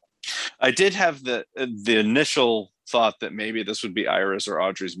 I did have the initial thought that maybe this would be Iris or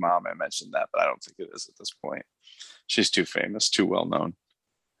Audrey's mom. I mentioned that, but I don't think it is at this point. She's too famous, too well known.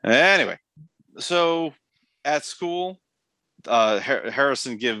 Anyway, so at school,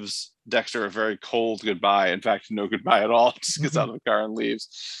 Harrison gives Dexter a very cold goodbye. In fact, no goodbye at all. Just gets out of the car and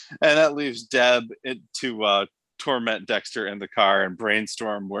leaves. And that leaves Deb to torment Dexter in the car and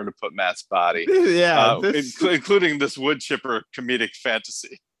brainstorm where to put Matt's body. Yeah. Including this wood chipper comedic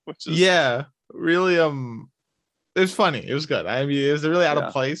fantasy. Which is really, it was funny. It was good. I mean, it was really out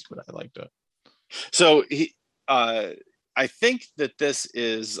of place, but I liked it. So I think that this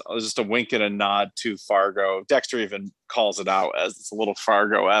is just a wink and a nod to Fargo. Dexter even calls it out as it's a little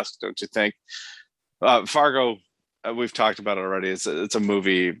Fargo-esque, don't you think? Fargo we've talked about it already. It's a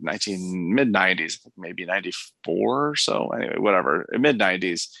movie, mid 90s, maybe 94 or so. Anyway, whatever, mid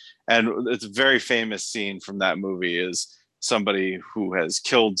 90s, and it's a very famous scene from that movie is somebody who has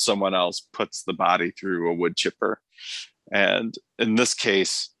killed someone else puts the body through a wood chipper, and in this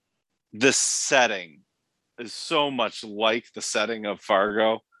case, this setting is so much like the setting of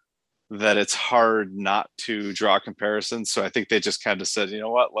Fargo that it's hard not to draw comparisons. So I think they just kind of said, you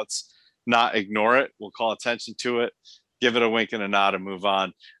know what, let's not ignore it. We'll call attention to it, give it a wink and a nod, and move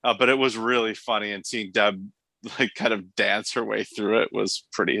on. But it was really funny, and seeing Deb like kind of dance her way through it was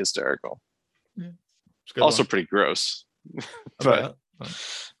pretty hysterical. Yeah. Also pretty gross. But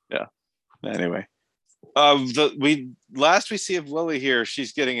yeah. Anyway, we see of Lily here,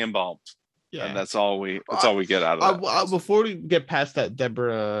 she's getting embalmed. Yeah, and that's all we get out of that. Before we get past that,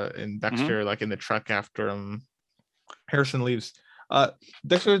 Deborah and Dexter like in the truck after Harrison leaves.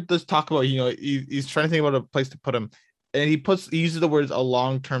 Dexter does talk about, he's trying to think about a place to put him, and he uses the words a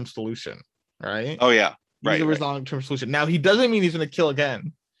long-term solution, right? Oh yeah, right. The words long-term solution. Now he doesn't mean he's going to kill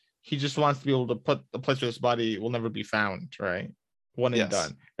again. He just wants to be able to put a place where his body will never be found, right? One and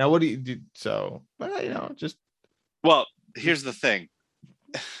done. Now what do you do? So, just well, here's the thing.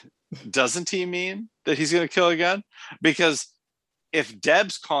 Doesn't he mean that he's going to kill again? Because if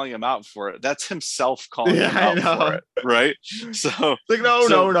Deb's calling him out for it, that's himself calling him out for it, right? So like,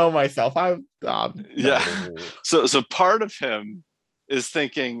 no, myself. Yeah. So part of him is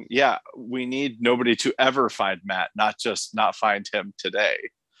thinking, yeah, we need nobody to ever find Matt, not just not find him today.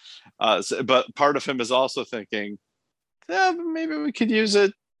 But part of him is also thinking, yeah, maybe we could use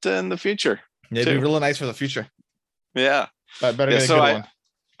it in the future. Yeah, it'd be really nice for the future. Yeah. But better get a good one.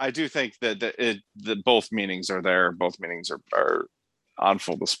 I do think that both meanings are there. Both meanings are on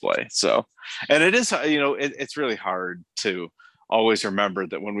full display. So, and it is, it's really hard to always remember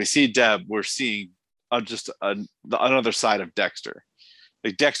that when we see Deb, we're seeing another side of Dexter.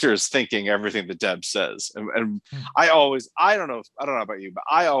 Like Dexter is thinking everything that Deb says, and I don't know about you, but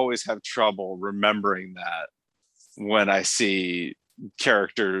I always have trouble remembering that when I see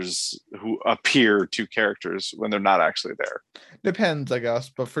characters who appear to characters when they're not actually there. Depends, I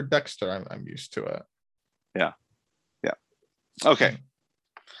guess, but for Dexter, I'm used to it. Yeah. Okay.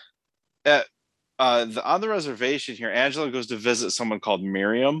 On the reservation here, Angela goes to visit someone called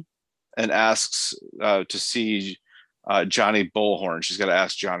Miriam and asks to see Johnny Bullhorn. She's got to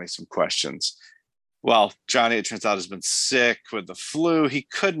ask Johnny some questions. Well, Johnny, it turns out, has been sick with the flu. He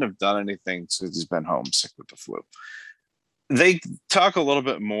couldn't have done anything since he's been home sick with the flu. They talk a little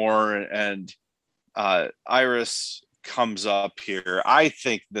bit more, and Iris comes up here. I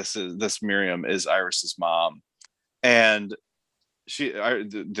think this Miriam is Iris's mom, and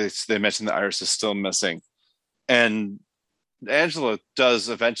they mentioned that Iris is still missing, and Angela does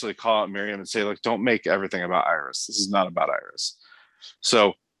eventually call out Miriam and say, "Look, don't make everything about Iris. This is not about Iris."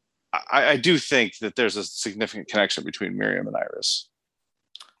 So I do think that there's a significant connection between Miriam and Iris.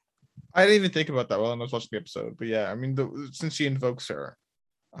 I didn't even think about that while I was watching the episode, but yeah, I mean, since she invokes her,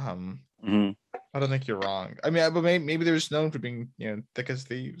 I don't think you're wrong. I mean, but maybe they're just known for being, thick as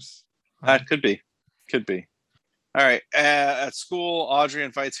thieves. Could be. All right. At school, Audrey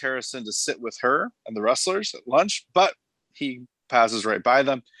invites Harrison to sit with her and the wrestlers at lunch, but he passes right by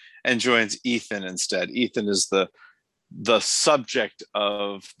them and joins Ethan instead. Ethan is the subject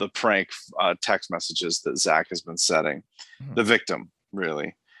of the prank text messages that Zach has been setting, the victim,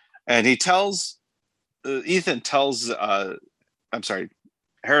 really. And Harrison tells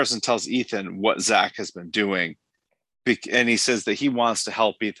Ethan what Zach has been doing. And he says that he wants to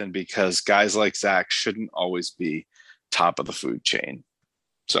help Ethan because guys like Zach shouldn't always be top of the food chain.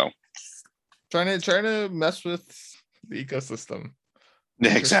 So trying to mess with the ecosystem.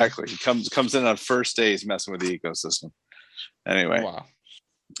 Yeah, exactly. He comes in on first day, he's messing with the ecosystem. Anyway. Wow.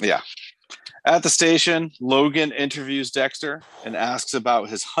 Yeah. At the station, Logan interviews Dexter and asks about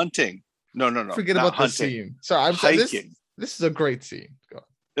his hunting. No. Forget about the scene. Sorry, I'm hiking. This is a great scene. Go on.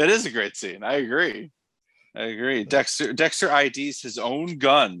 It is a great scene. I agree. Dexter IDs his own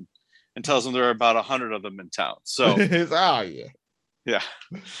gun and tells him there are about 100 of them in town. So yeah.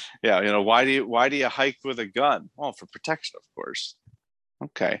 Why do you hike with a gun? Well, for protection, of course.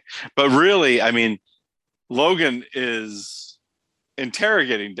 Okay, but really, I mean, Logan is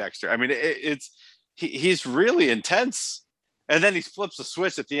interrogating Dexter. I mean, he's really intense, and then he flips a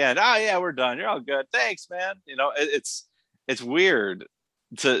switch at the end. Oh yeah, we're done. You're all good. Thanks, man. It's weird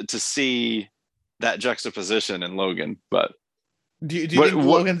to see that juxtaposition in Logan. But do you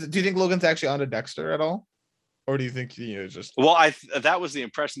think Logan's actually onto Dexter at all, or do you think just? Well, that was the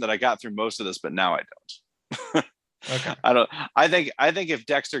impression that I got through most of this, but now I don't. Okay. I think if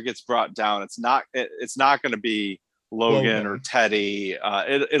Dexter gets brought down, it's not going to be Logan or Teddy.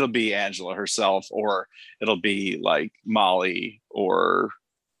 It'll be Angela herself, or it'll be like Molly or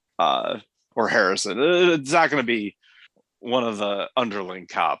Harrison. It's not going to be one of the underling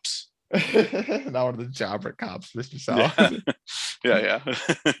cops. Not one of the jobber cops, Mr. Sal. Yeah.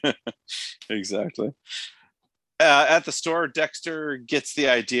 Exactly. At the store, Dexter gets the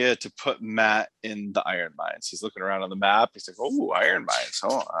idea to put Matt in the iron mines. He's looking around on the map. He's like, "Oh, iron mines.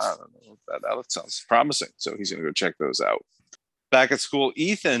 Oh, I don't know. That sounds promising." So he's going to go check those out. Back at school,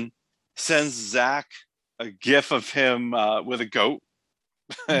 Ethan sends Zach a gif of him with a goat,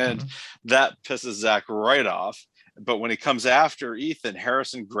 and that pisses Zach right off. But when he comes after Ethan,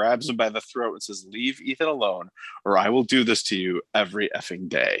 Harrison grabs him by the throat and says, "Leave Ethan alone, or I will do this to you every effing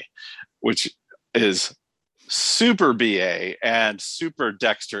day," which is super BA and super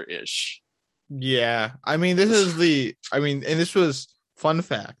Dexter-ish. Yeah. I mean, and this was fun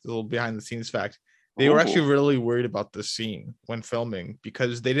fact, a little behind the scenes fact. They were actually really worried about this scene when filming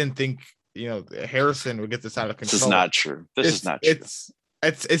because they didn't think, Harrison would get this out of control. This is not true.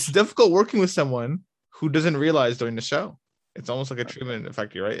 It's difficult working with someone who doesn't realize during the show. It's almost like a Truman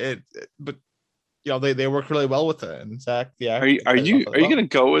Effect, right? But they work really well with it. And Zach, are you gonna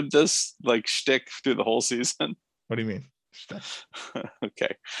go with this like shtick through the whole season? What do you mean?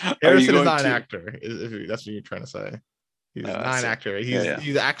 Okay. Harrison is not an actor. If that's what you're trying to say. He's not an actor.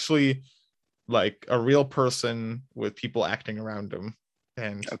 He's actually like a real person with people acting around him.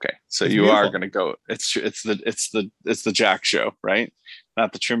 And okay, so you beautiful. Are gonna go. It's the Jack show, right?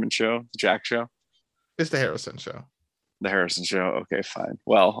 Not the Truman Show. The Jack show. It's the Harrison show. The Harrison show. Okay, fine.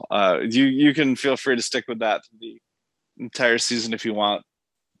 Well, you can feel free to stick with that the entire season if you want.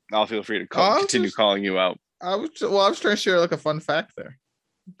 I'll feel free to continue calling you out. I was trying to share like a fun fact there.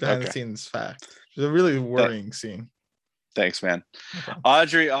 Behind the scenes fact. It's a really worrying scene. Thanks, man. Okay.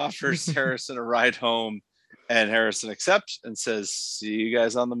 Audrey offers Harrison a ride home, and Harrison accepts and says, "See you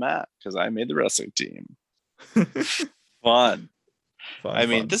guys on the mat because I made the wrestling team." Fun. I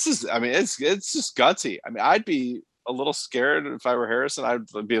mean, it's just gutsy. I mean, I'd be a little scared if I were Harrison. I'd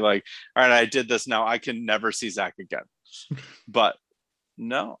be like, "All right, I did this. Now I can never see Zach again." But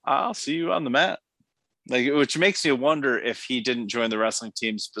no, I'll see you on the mat. Like, which makes me wonder if he didn't join the wrestling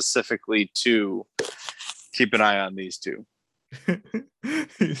team specifically to keep an eye on these two.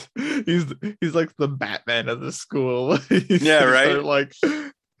 he's like the Batman of the school. Yeah, right. Like,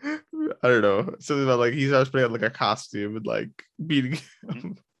 I don't know, something about like he's always putting on like a costume and like beating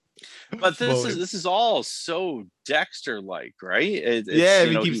him. But this is all so Dexter-like, right?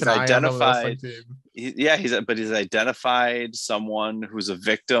 He keeps an identified. He's identified someone who's a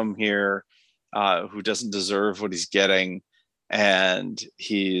victim here, who doesn't deserve what he's getting, and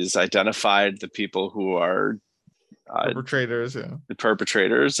he's identified the people who are perpetrators,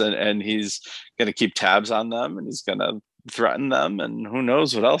 and he's going to keep tabs on them, and he's going to threaten them, and who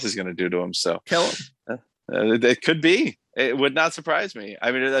knows what else he's going to do to them. So kill him. It could be. It would not surprise me.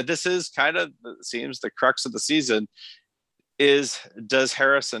 I mean, this is kind of seems the crux of the season is, does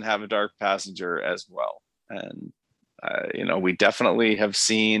Harrison have a dark passenger as well? And we definitely have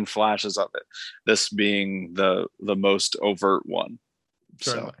seen flashes of it, this being the most overt one.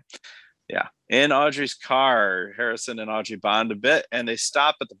 Certainly. So yeah, in Audrey's car, Harrison and Audrey bond a bit, and they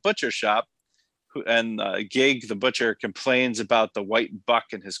stop at the butcher shop, and Gig the butcher complains about the white buck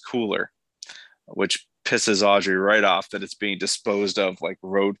in his cooler, which pisses Audrey right off, that it's being disposed of like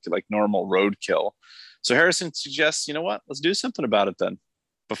normal roadkill. So Harrison suggests, you know what, let's do something about it then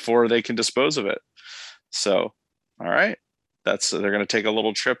before they can dispose of it. So all right, they're going to take a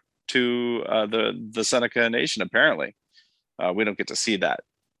little trip to the Seneca Nation. Apparently, we don't get to see that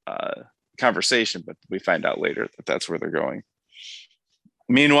conversation, but we find out later that that's where they're going.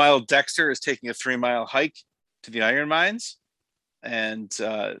 Meanwhile, Dexter is taking a 3-mile hike to the iron mines, and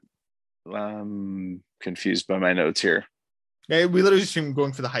I'm confused by my notes here. Yeah, we literally just him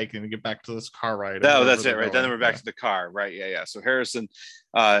going for the hike and we get back to this car ride. No, that's it, right? Then we're back to the car, right? Yeah. So Harrison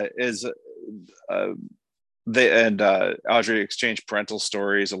is. They and Audrey exchange parental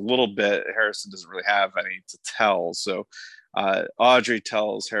stories a little bit. Harrison doesn't really have any to tell, so Audrey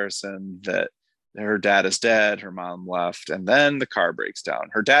tells Harrison that her dad is dead, her mom left, and then the car breaks down.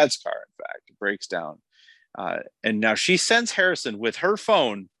 Her dad's car, in fact, breaks down, and now she sends Harrison with her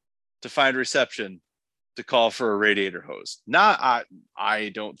phone to find reception to call for a radiator hose.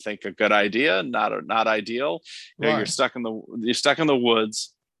 I don't think a good idea. Not ideal. You're stuck in the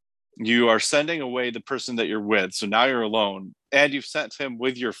woods. You are sending away the person that you're with, so now you're alone, and you've sent him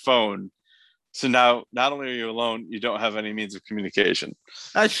with your phone. So now, not only are you alone, you don't have any means of communication.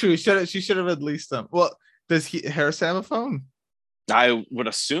 That's true. She should have at least. Well, does Harrison have a phone? I would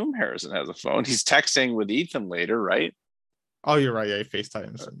assume Harrison has a phone. He's texting with Ethan later, right? Oh, you're right. Yeah, he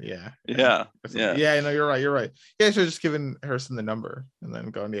FaceTimes him. Yeah. Yeah. No, you're right. You're right. Yeah, so just giving Harrison the number and then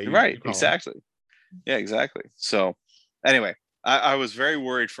going, yeah, Right, you call him. exactly. Yeah, exactly. So anyway, I was very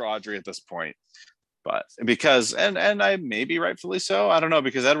worried for Audrey at this point, but because and I maybe rightfully so, I don't know,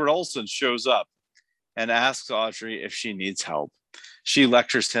 because Edward Olsen shows up and asks Audrey if she needs help. She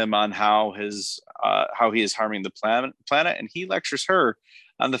lectures him on how he is harming the planet, and he lectures her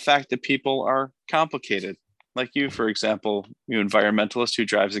on the fact that people are complicated. Like you, for example, you environmentalist who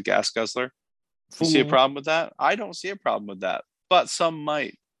drives a gas guzzler. You see a problem with that? I don't see a problem with that, but some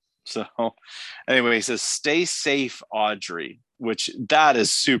might. So anyway, he says, "Stay safe, Audrey," which that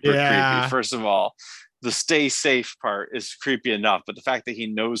is super creepy. First of all, the "stay safe" part is creepy enough, but the fact that he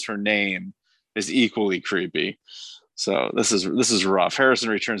knows her name is equally creepy. So this is rough. Harrison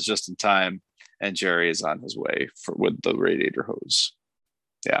returns just in time, and Jerry is on his way with the radiator hose.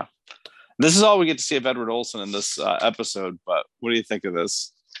 Yeah. This is all we get to see of Edward Olsen in this episode, but what do you think of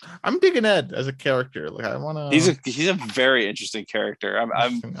this? I'm digging Ed as a character. Like I want to. He's a very interesting character. I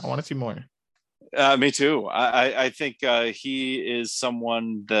want to see more. Me too. I think he is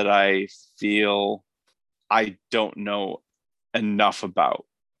someone that I feel I don't know enough about.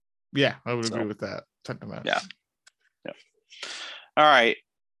 Yeah, I would agree with that sentiment. Yeah. All right.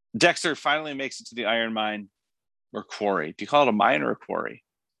 Dexter finally makes it to the iron mine or quarry. Do you call it a mine or a quarry?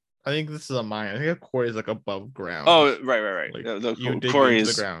 I think this is a mine. I think a quarry is like above ground. Oh, right. Like the quarry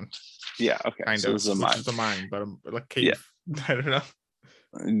is the ground. Yeah. Okay. Kind of. This is a mine. It's a mine, but like cave. Yeah. I don't know.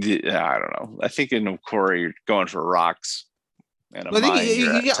 Yeah, I don't know. I think in a quarry you're going for rocks. And I think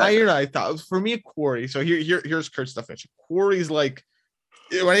you get iron. I thought for me a quarry. So here's Kurt's definition. Quarry is like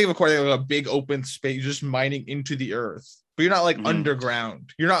when I think of a quarry, like a big open space, just mining into the earth. But you're not like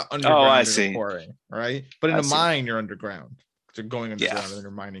underground. You're not underground. Oh, I in see. A quarry, right? But in a mine, you're underground. You're going underground and then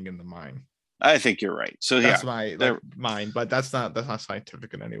you're mining in the mine. I think you're right. So that's my mine, but that's not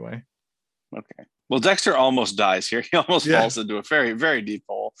scientific in any way. Okay. Well, Dexter almost dies here. He almost falls into a very, very deep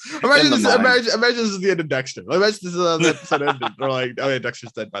hole. Imagine this is the end of Dexter. Imagine this is the episode ended. Or like, oh yeah,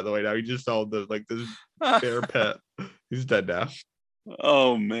 Dexter's dead, by the way. Now he just fell into like this bear pit. He's dead now.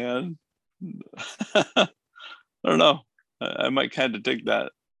 Oh man. I don't know. I might kind of dig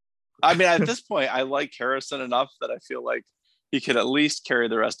that. I mean, at this point, I like Harrison enough that I feel like he could at least carry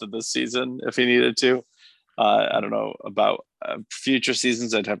the rest of this season if he needed to. I don't know about future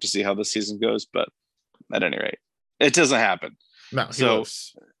seasons. I'd have to see how this season goes, but at any rate, it doesn't happen. No, he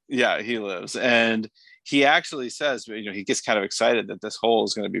lives. Yeah, he lives. And he actually says, he gets kind of excited that this hole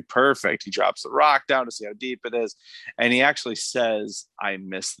is going to be perfect. He drops the rock down to see how deep it is. And he actually says, "I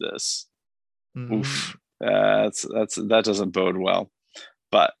miss this." Oof. That doesn't bode well.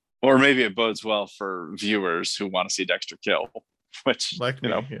 Or maybe it bodes well for viewers who want to see Dexter kill, which like me,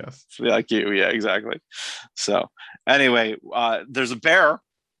 yes, like you, yeah, exactly. So anyway, there's a bear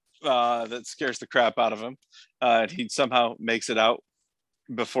that scares the crap out of him. He somehow makes it out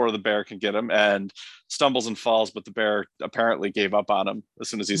before the bear can get him, and stumbles and falls. But the bear apparently gave up on him as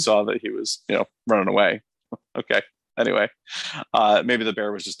soon as he saw that he was, running away. Okay. Anyway, maybe the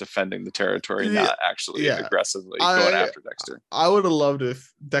bear was just defending the territory, not actually aggressively going after Dexter. I would have loved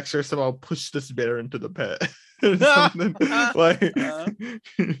if Dexter somehow pushed this bear into the pit. Like,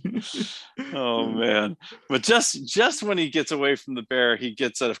 oh man! But just when he gets away from the bear, he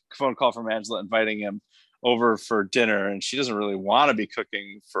gets a phone call from Angela inviting him over for dinner, and she doesn't really want to be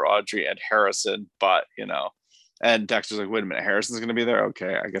cooking for Audrey and Harrison, but and Dexter's like, "Wait a minute, Harrison's going to be there?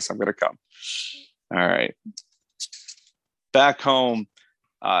 Okay, I guess I'm going to come." All right. Back home,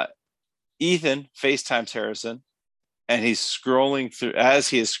 Ethan FaceTimes Harrison, and he's scrolling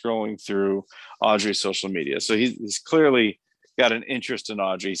through Audrey's social media. So he's clearly got an interest in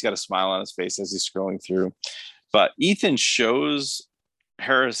Audrey. He's got a smile on his face as he's scrolling through. But Ethan shows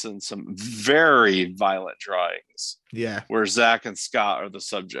Harrison some very violent drawings. Yeah. Where Zach and Scott are the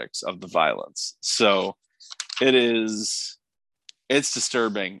subjects of the violence. So it's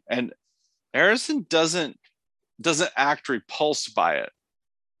disturbing. And Harrison doesn't act repulsed by it.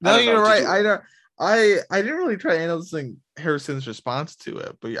 No, you're right. I didn't really try analyzing Harrison's response to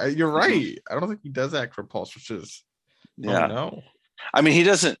it, but you're right. I don't think he does act repulsed, which is no. I mean, he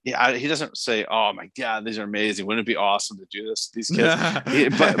doesn't say, "Oh my God, these are amazing. Wouldn't it be awesome to do this?" These kids,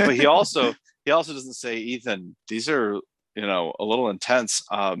 but he also doesn't say, "Ethan, these are a little intense.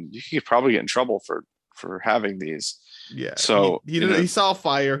 You could probably get in trouble for having these." Yeah. So he saw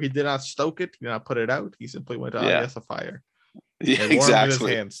fire. He did not stoke it. He did not put it out. He simply went, "Oh, yes, a fire." Yeah,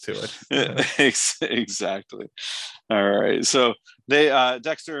 exactly. His hands to it. Exactly. All right. So they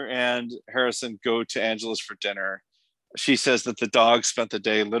Dexter and Harrison go to Angela's for dinner, She says that the dog spent the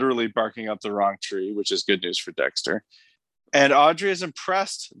day literally barking up the wrong tree, which is good news for Dexter. And Audrey is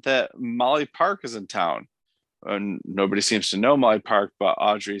impressed that Molly Park is in town. And nobody seems to know Molly Park, but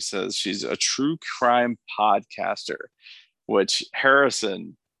Audrey says she's a true crime podcaster, which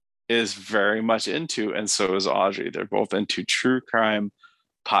Harrison is very much into, and so is Audrey. They're both into true crime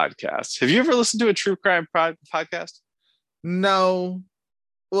podcasts. Have you ever listened to a true crime podcast? No.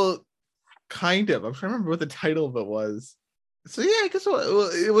 Well, kind of. I'm trying to remember what the title of it was. So yeah, I guess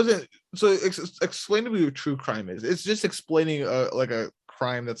it wasn't. So explain to me what true crime is. It's just explaining like a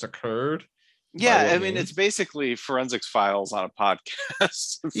crime that's occurred. Yeah, I mean, it's basically forensics files on a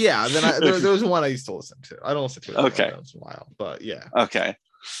podcast. Yeah, then there was one I used to listen to. I don't listen to it okay once in a while, but yeah. Okay,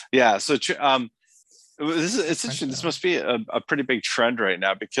 yeah. So it's interesting. This must be a pretty big trend right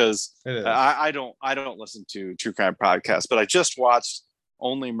now, because I don't listen to true crime podcasts, but I just watched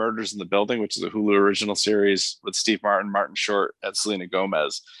Only Murders in the Building, which is a Hulu original series with Steve Martin, Martin Short, and Selena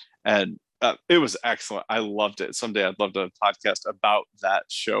Gomez, and it was excellent. I loved it. Someday I'd love to podcast about that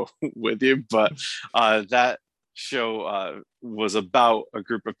show with you, but that show was about a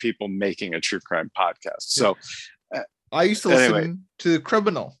group of people making a true crime podcast. So I used to listen to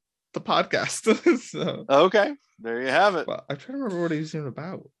Criminal, the podcast. So, okay, there you have it. Well, I'm trying to remember what he was even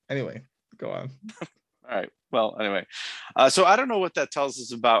about. Anyway, go on. All right. Well, anyway, so I don't know what that tells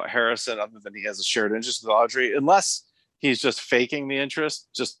us about Harrison, other than he has a shared interest with Audrey, unless he's just faking the interest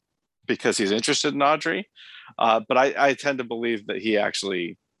just because he's interested in Audrey. But I tend to believe that he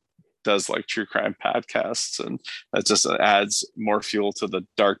actually does like true crime podcasts, and that just adds more fuel to the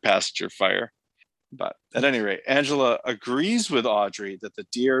dark passenger fire. But at any rate, Angela agrees with Audrey that the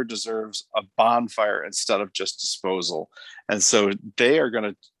deer deserves a bonfire instead of just disposal. And so they are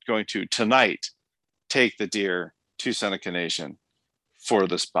going to tonight take the deer to Seneca Nation for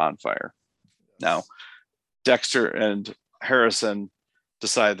this bonfire. Now, Dexter and Harrison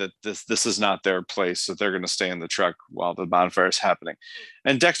decide that this is not their place, so they're going to stay in the truck while the bonfire is happening.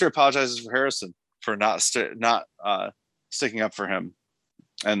 And Dexter apologizes for Harrison for not sticking up for him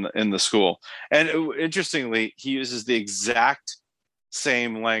and in the school. And interestingly, he uses the exact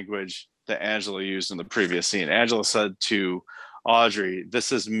same language that Angela used in the previous scene. Angela said to Audrey,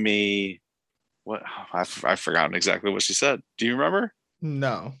 "This is me." What I've forgotten exactly what she said. Do you remember?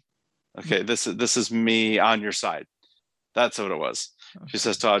 No. Okay, this is me on your side. That's what it was. Okay. She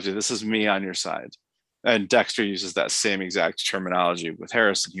says to Audrey, "This is me on your side." And Dexter uses that same exact terminology with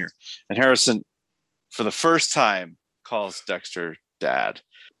Harrison here. And Harrison, for the first time, calls Dexter Dad.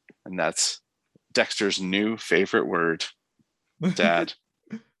 And that's Dexter's new favorite word, Dad.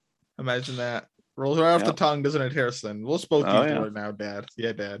 Imagine that. Rolls right off the tongue, doesn't it, Harrison? We'll spoke you for it now, Dad.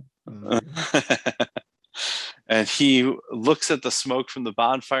 Yeah, Dad. And he looks at the smoke from the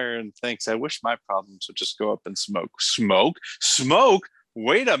bonfire and thinks, "I wish my problems would just go up in smoke." Smoke?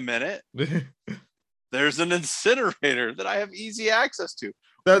 Wait a minute. There's an incinerator that I have easy access to.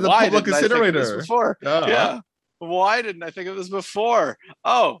 The public incinerator. Before? Yeah. Why didn't I think of this before?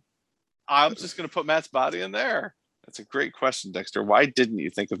 Oh, I'm just going to put Matt's body in there. That's a great question, Dexter. Why didn't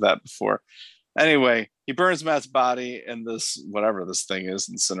you think of that before? Anyway, he burns Matt's body in this, whatever this thing is,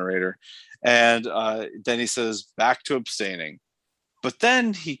 incinerator. And then he says, back to abstaining. But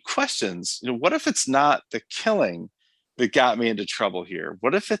then he questions, what if it's not the killing that got me into trouble here?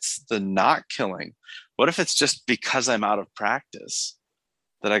 What if it's the not killing? What if it's just because I'm out of practice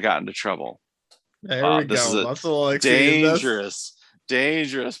that I got into trouble? There we this go. Is a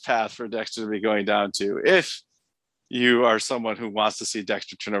dangerous path for Dexter to be going down to, if you are someone who wants to see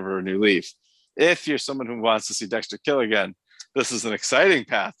Dexter turn over a new leaf. If you're someone who wants to see Dexter kill again, this is an exciting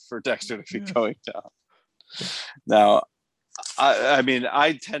path for Dexter to be going down. Now, I mean,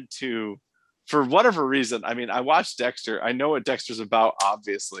 I tend to, for whatever reason, I mean, I watch Dexter. I know what Dexter's about,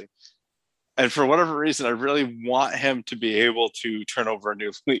 obviously. And for whatever reason, I really want him to be able to turn over a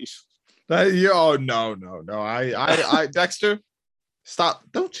new leaf. Oh, no. I Dexter, stop.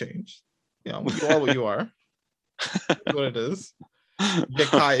 Don't change. You are what you are. That's what it is. You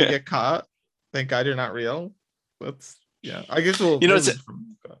get caught. Thank God you're not real. I guess we'll.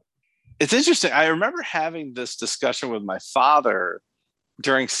 It's interesting. I remember having this discussion with my father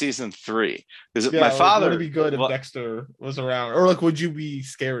during season 3, because my father would it be good if Dexter was around, or would you be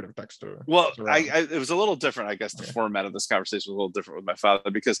scared if Dexter? Well, it was a little different. I guess the format of this conversation was a little different with my father,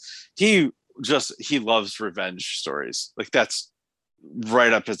 because he loves revenge stories. Like, that's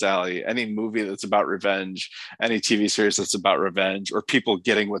right up his alley. Any movie that's about revenge, any TV series that's about revenge, or people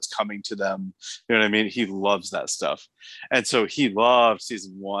getting what's coming to them, you know what I mean? He loves that stuff. And so he loved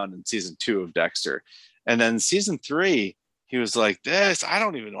season 1 and season 2 of Dexter. And then season 3, he was like, I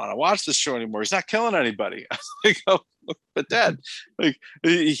don't even want to watch this show anymore. He's not killing anybody. I was like, but Dad, like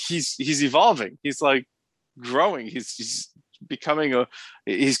he's evolving. He's like growing. He's becoming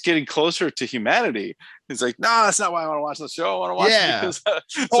he's getting closer to humanity. He's like, no, that's not why I want to watch the show. I want to watch it because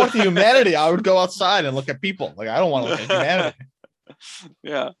so with the humanity, I would go outside and look at people. Like I don't want to look at humanity.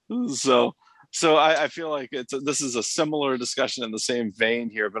 Yeah. So I feel like this is a similar discussion in the same vein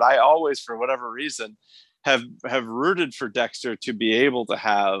here, but I always, for whatever reason, have rooted for Dexter to be able to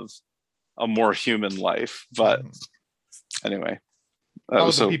have a more human life. But anyway,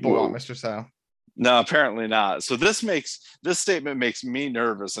 what do people want, Mr. Sal? No, apparently not. So this statement makes me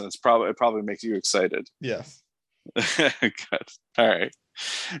nervous, and it probably makes you excited. Yes. Good. All right.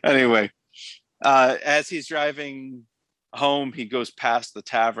 Anyway, as he's driving home, he goes past the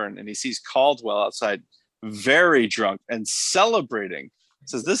tavern and he sees Caldwell outside, very drunk and celebrating. He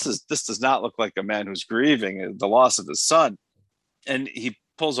says, this does not look like a man who's grieving the loss of his son. And he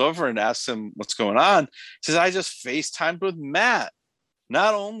pulls over and asks him what's going on. He says, I just FaceTimed with Matt.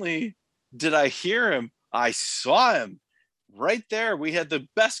 Not only did I hear him, I saw him right there. We had the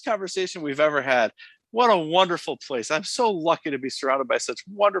best conversation we've ever had. What a wonderful place. I'm so lucky to be surrounded by such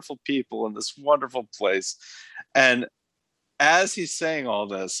wonderful people in this wonderful place. And as he's saying all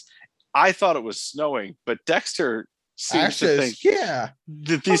this, I thought it was snowing, but Dexter seems to think that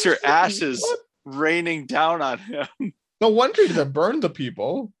these are ashes raining down on him. No wonder he doesn't burn the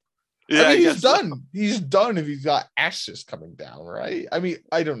people. Yeah, I mean, he's done. So. He's done if he's got ashes coming down, right? I mean,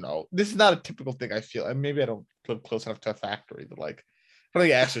 I don't know. This is not a typical thing, I feel. And maybe I don't live close enough to a factory, but like, I don't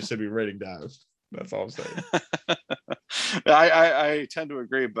think ashes should be raining down. That's all I'm saying. I tend to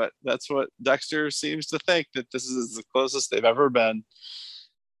agree, but that's what Dexter seems to think, that this is the closest they've ever been.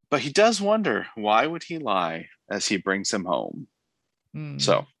 But he does wonder, why would he lie as he brings him home?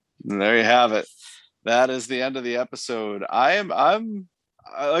 So there you have it. That is the end of the episode. I'm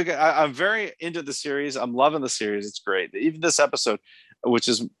very into the series. I'm loving the series. It's great. Even this episode, which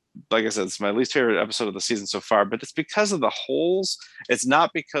is, like I said, it's my least favorite episode of the season so far, but it's because of the holes. It's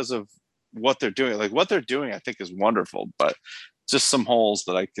not because of what they're doing. Like what they're doing, I think is wonderful, but just some holes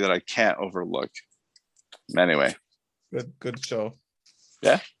that I can't overlook. Anyway. Good show.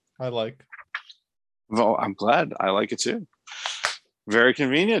 Yeah. I like. Well, I'm glad. I like it too. Very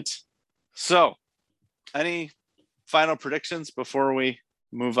convenient. So, any final predictions before we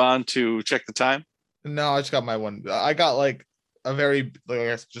move on to check the time? No, I just got my one. I got like a very, like, I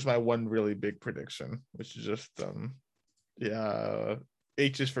guess just my one really big prediction, which is just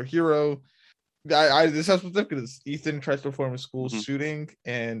H is for hero. This has specific because Ethan tries to perform a school shooting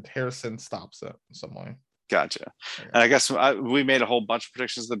and Harrison stops it in some way. Gotcha. And I guess we made a whole bunch of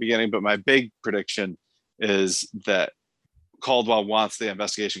predictions at the beginning, but my big prediction is that Caldwell wants the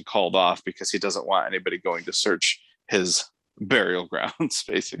investigation called off because he doesn't want anybody going to search his burial grounds,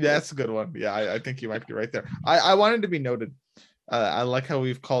 basically. Yeah, that's a good one. Yeah, I think you might be right there. I wanted to be noted. I like how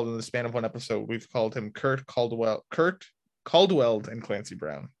we've called, in the span of one episode, we've called him Kurt Caldwell, and Clancy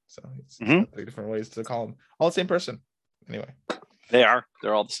Brown. So it's 3 different ways to call him. All the same person. Anyway. They're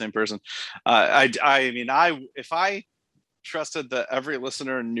all the same person. I mean, if I trusted that every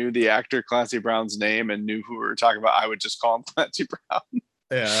listener knew the actor Clancy Brown's name and knew who we were talking about, I would just call him Clancy Brown.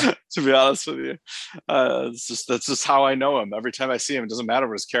 Yeah. To be honest with you, that's just how I know him. Every time I see him, it doesn't matter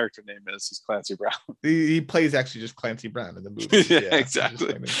what his character name is. He's Clancy Brown. He plays actually just Clancy Brown in the movie. Yeah,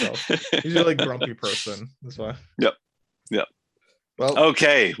 exactly. He's a really grumpy person. That's why. Yep. Well,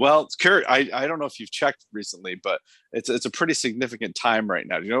 okay. Well, Kurt, I don't know if you've checked recently, but it's a pretty significant time right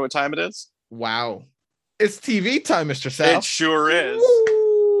now. Do you know what time it is? Wow. It's TV time, Mr. Sal. It sure is.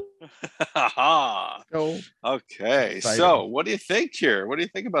 Okay. Exciting. So what do you think here? What do you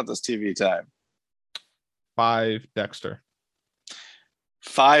think about this TV time? 5 Dexter.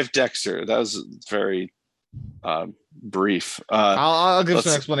 5 Dexter. That was very brief. I'll give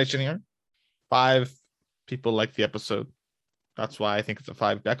some explanation here. 5 people like the episode. That's why I think it's a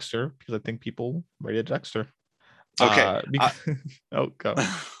 5 Dexter, because I think people rated Dexter. Okay. Go.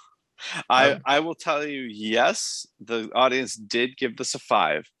 I will tell you, yes, the audience did give this a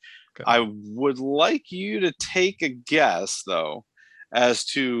 5. Okay. I would like you to take a guess, though, as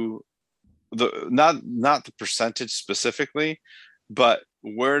to the not the percentage specifically, but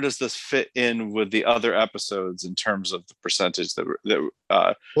where does this fit in with the other episodes in terms of the percentage that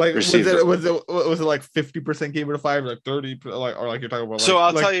like was it like 50% gave it a 5, like 30, like, or like you're talking about? Like, so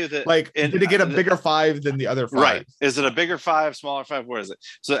I'll tell you that. Like, did it get a bigger 5 than the other 5? Right? Is it a bigger 5, smaller 5? Where is it?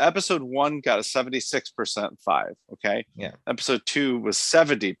 So episode 1 got a 76% 5. Okay. Yeah. Episode 2 was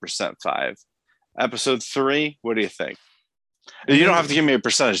 70% 5. Episode 3, what do you think? You don't have to give me a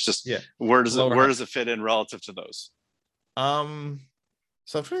percentage. Just where does it fit in relative to those?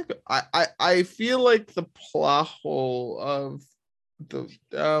 So I'm trying to, I feel like the plot hole of the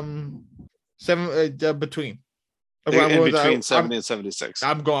seven between. In between 70 and 76.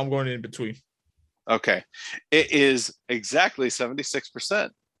 I'm going in between. Okay. It is exactly 76%.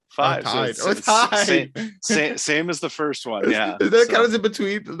 Five. Tied. So same as the first one. Yeah. That counts in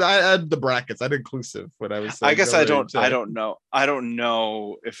between. I had the brackets. I had inclusive when I was saying. I guess I don't know. I don't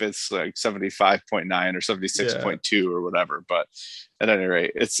know if it's like 75.9 or 76.2 or whatever, but at any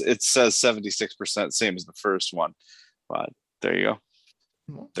rate, it says 76%, same as the first one. But there you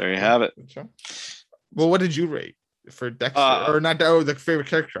go. There you have it. Well, what did you rate for Dexter? Or not the favorite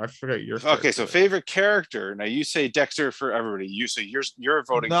character? I forgot your favorite. Okay, so favorite character. Now you say Dexter for everybody. You're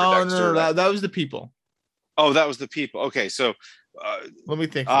voting for Dexter. No, that was the people. Oh, that was the people. Okay, so let me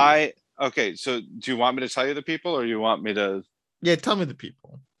think. Okay, so do you want me to tell you the people, or you want me to? Yeah, tell me the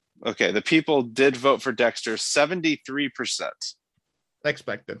people. Okay, the people did vote for Dexter 73%.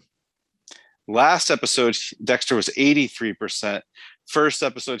 Expected. Last episode, Dexter was 83%. First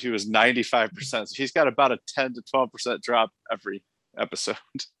episode, he was 95%. So he's got about a 10 to 12% drop every episode.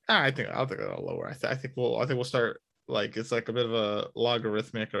 I'll think it'll lower. I think we'll start like it's like a bit of a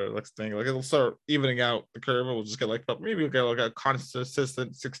logarithmic or like thing. Like it'll start evening out the curve. And we'll just get like maybe we'll get like a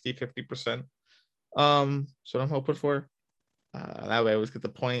consistent 60-50%. So I'm hoping for. That way I always get the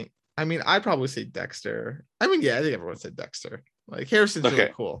point. I mean, I'd probably say Dexter. I mean, yeah, I think everyone said Dexter. Like Harrison's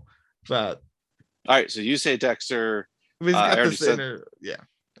really cool. But all right, so you say Dexter. I already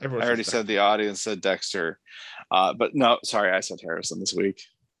said the audience said Dexter. But no, sorry, I said Harrison this week.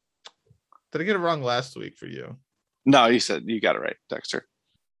 Did I get it wrong last week for you? No, you got it right, Dexter.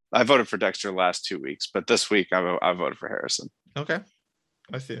 I voted for Dexter last 2 weeks, but this week I voted for Harrison. Okay,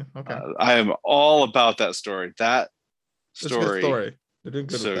 I see. Okay, I am all about that story. That story. They're doing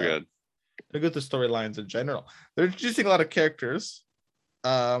good. So good. They're good with the storylines in general. They're introducing a lot of characters.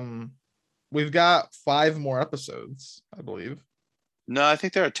 We've got 5 more episodes, I believe. No, I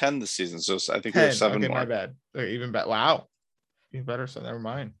think there are 10 this season. So I think there's 7 more. My bad. Even better. Wow. Even better. So never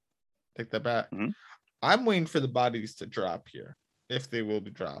mind. Take that back. Mm-hmm. I'm waiting for the bodies to drop here. If they will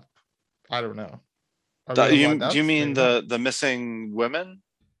be dropped. I don't know. Do you mean the missing women?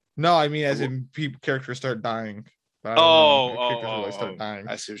 No, I mean as in characters start dying. Start dying.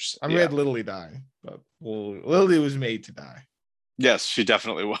 I see. We had Lily die, but Lily was made to die. Yes, she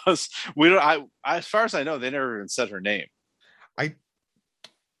definitely was. We don't. As far as I know, they never even said her name. Let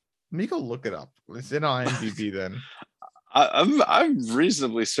me go look it up. It's in IMDb. Then I'm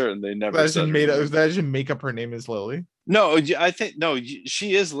reasonably certain they never said. That just make up her name is Lily. No, I think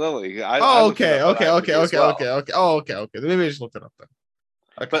she is Lily. Okay. Oh, okay. Maybe I just looked it up then.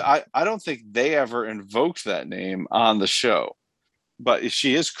 Okay. But I don't think they ever invoked that name on the show. But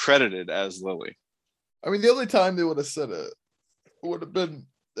she is credited as Lily. I mean, the only time they would have said it would have been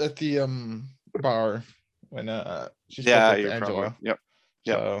at the bar when she spoke to Angela. Probably. Yep.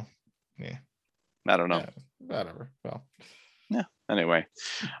 So, yeah. I don't know. Yeah, whatever. Well. Yeah. Anyway.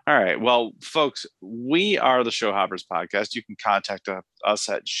 All right. Well, folks, we are the Showhoppers Podcast. You can contact us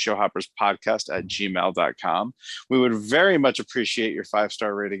at showhopperspodcast@gmail.com. We would very much appreciate your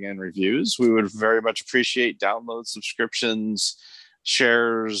 5-star rating and reviews. We would very much appreciate downloads, subscriptions,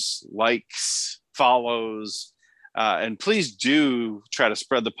 shares, likes, follows. And please do try to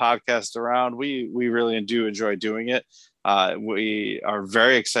spread the podcast around. We really do enjoy doing it. We are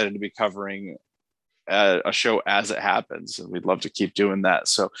very excited to be covering a show as it happens, and we'd love to keep doing that.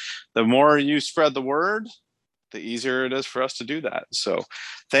 So the more you spread the word, the easier it is for us to do that. So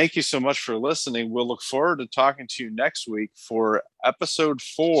thank you so much for listening. We'll look forward to talking to you next week for episode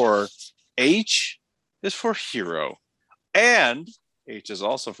 4. H is for Hero, and H is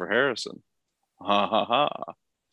also for Harrison. Ha ha ha.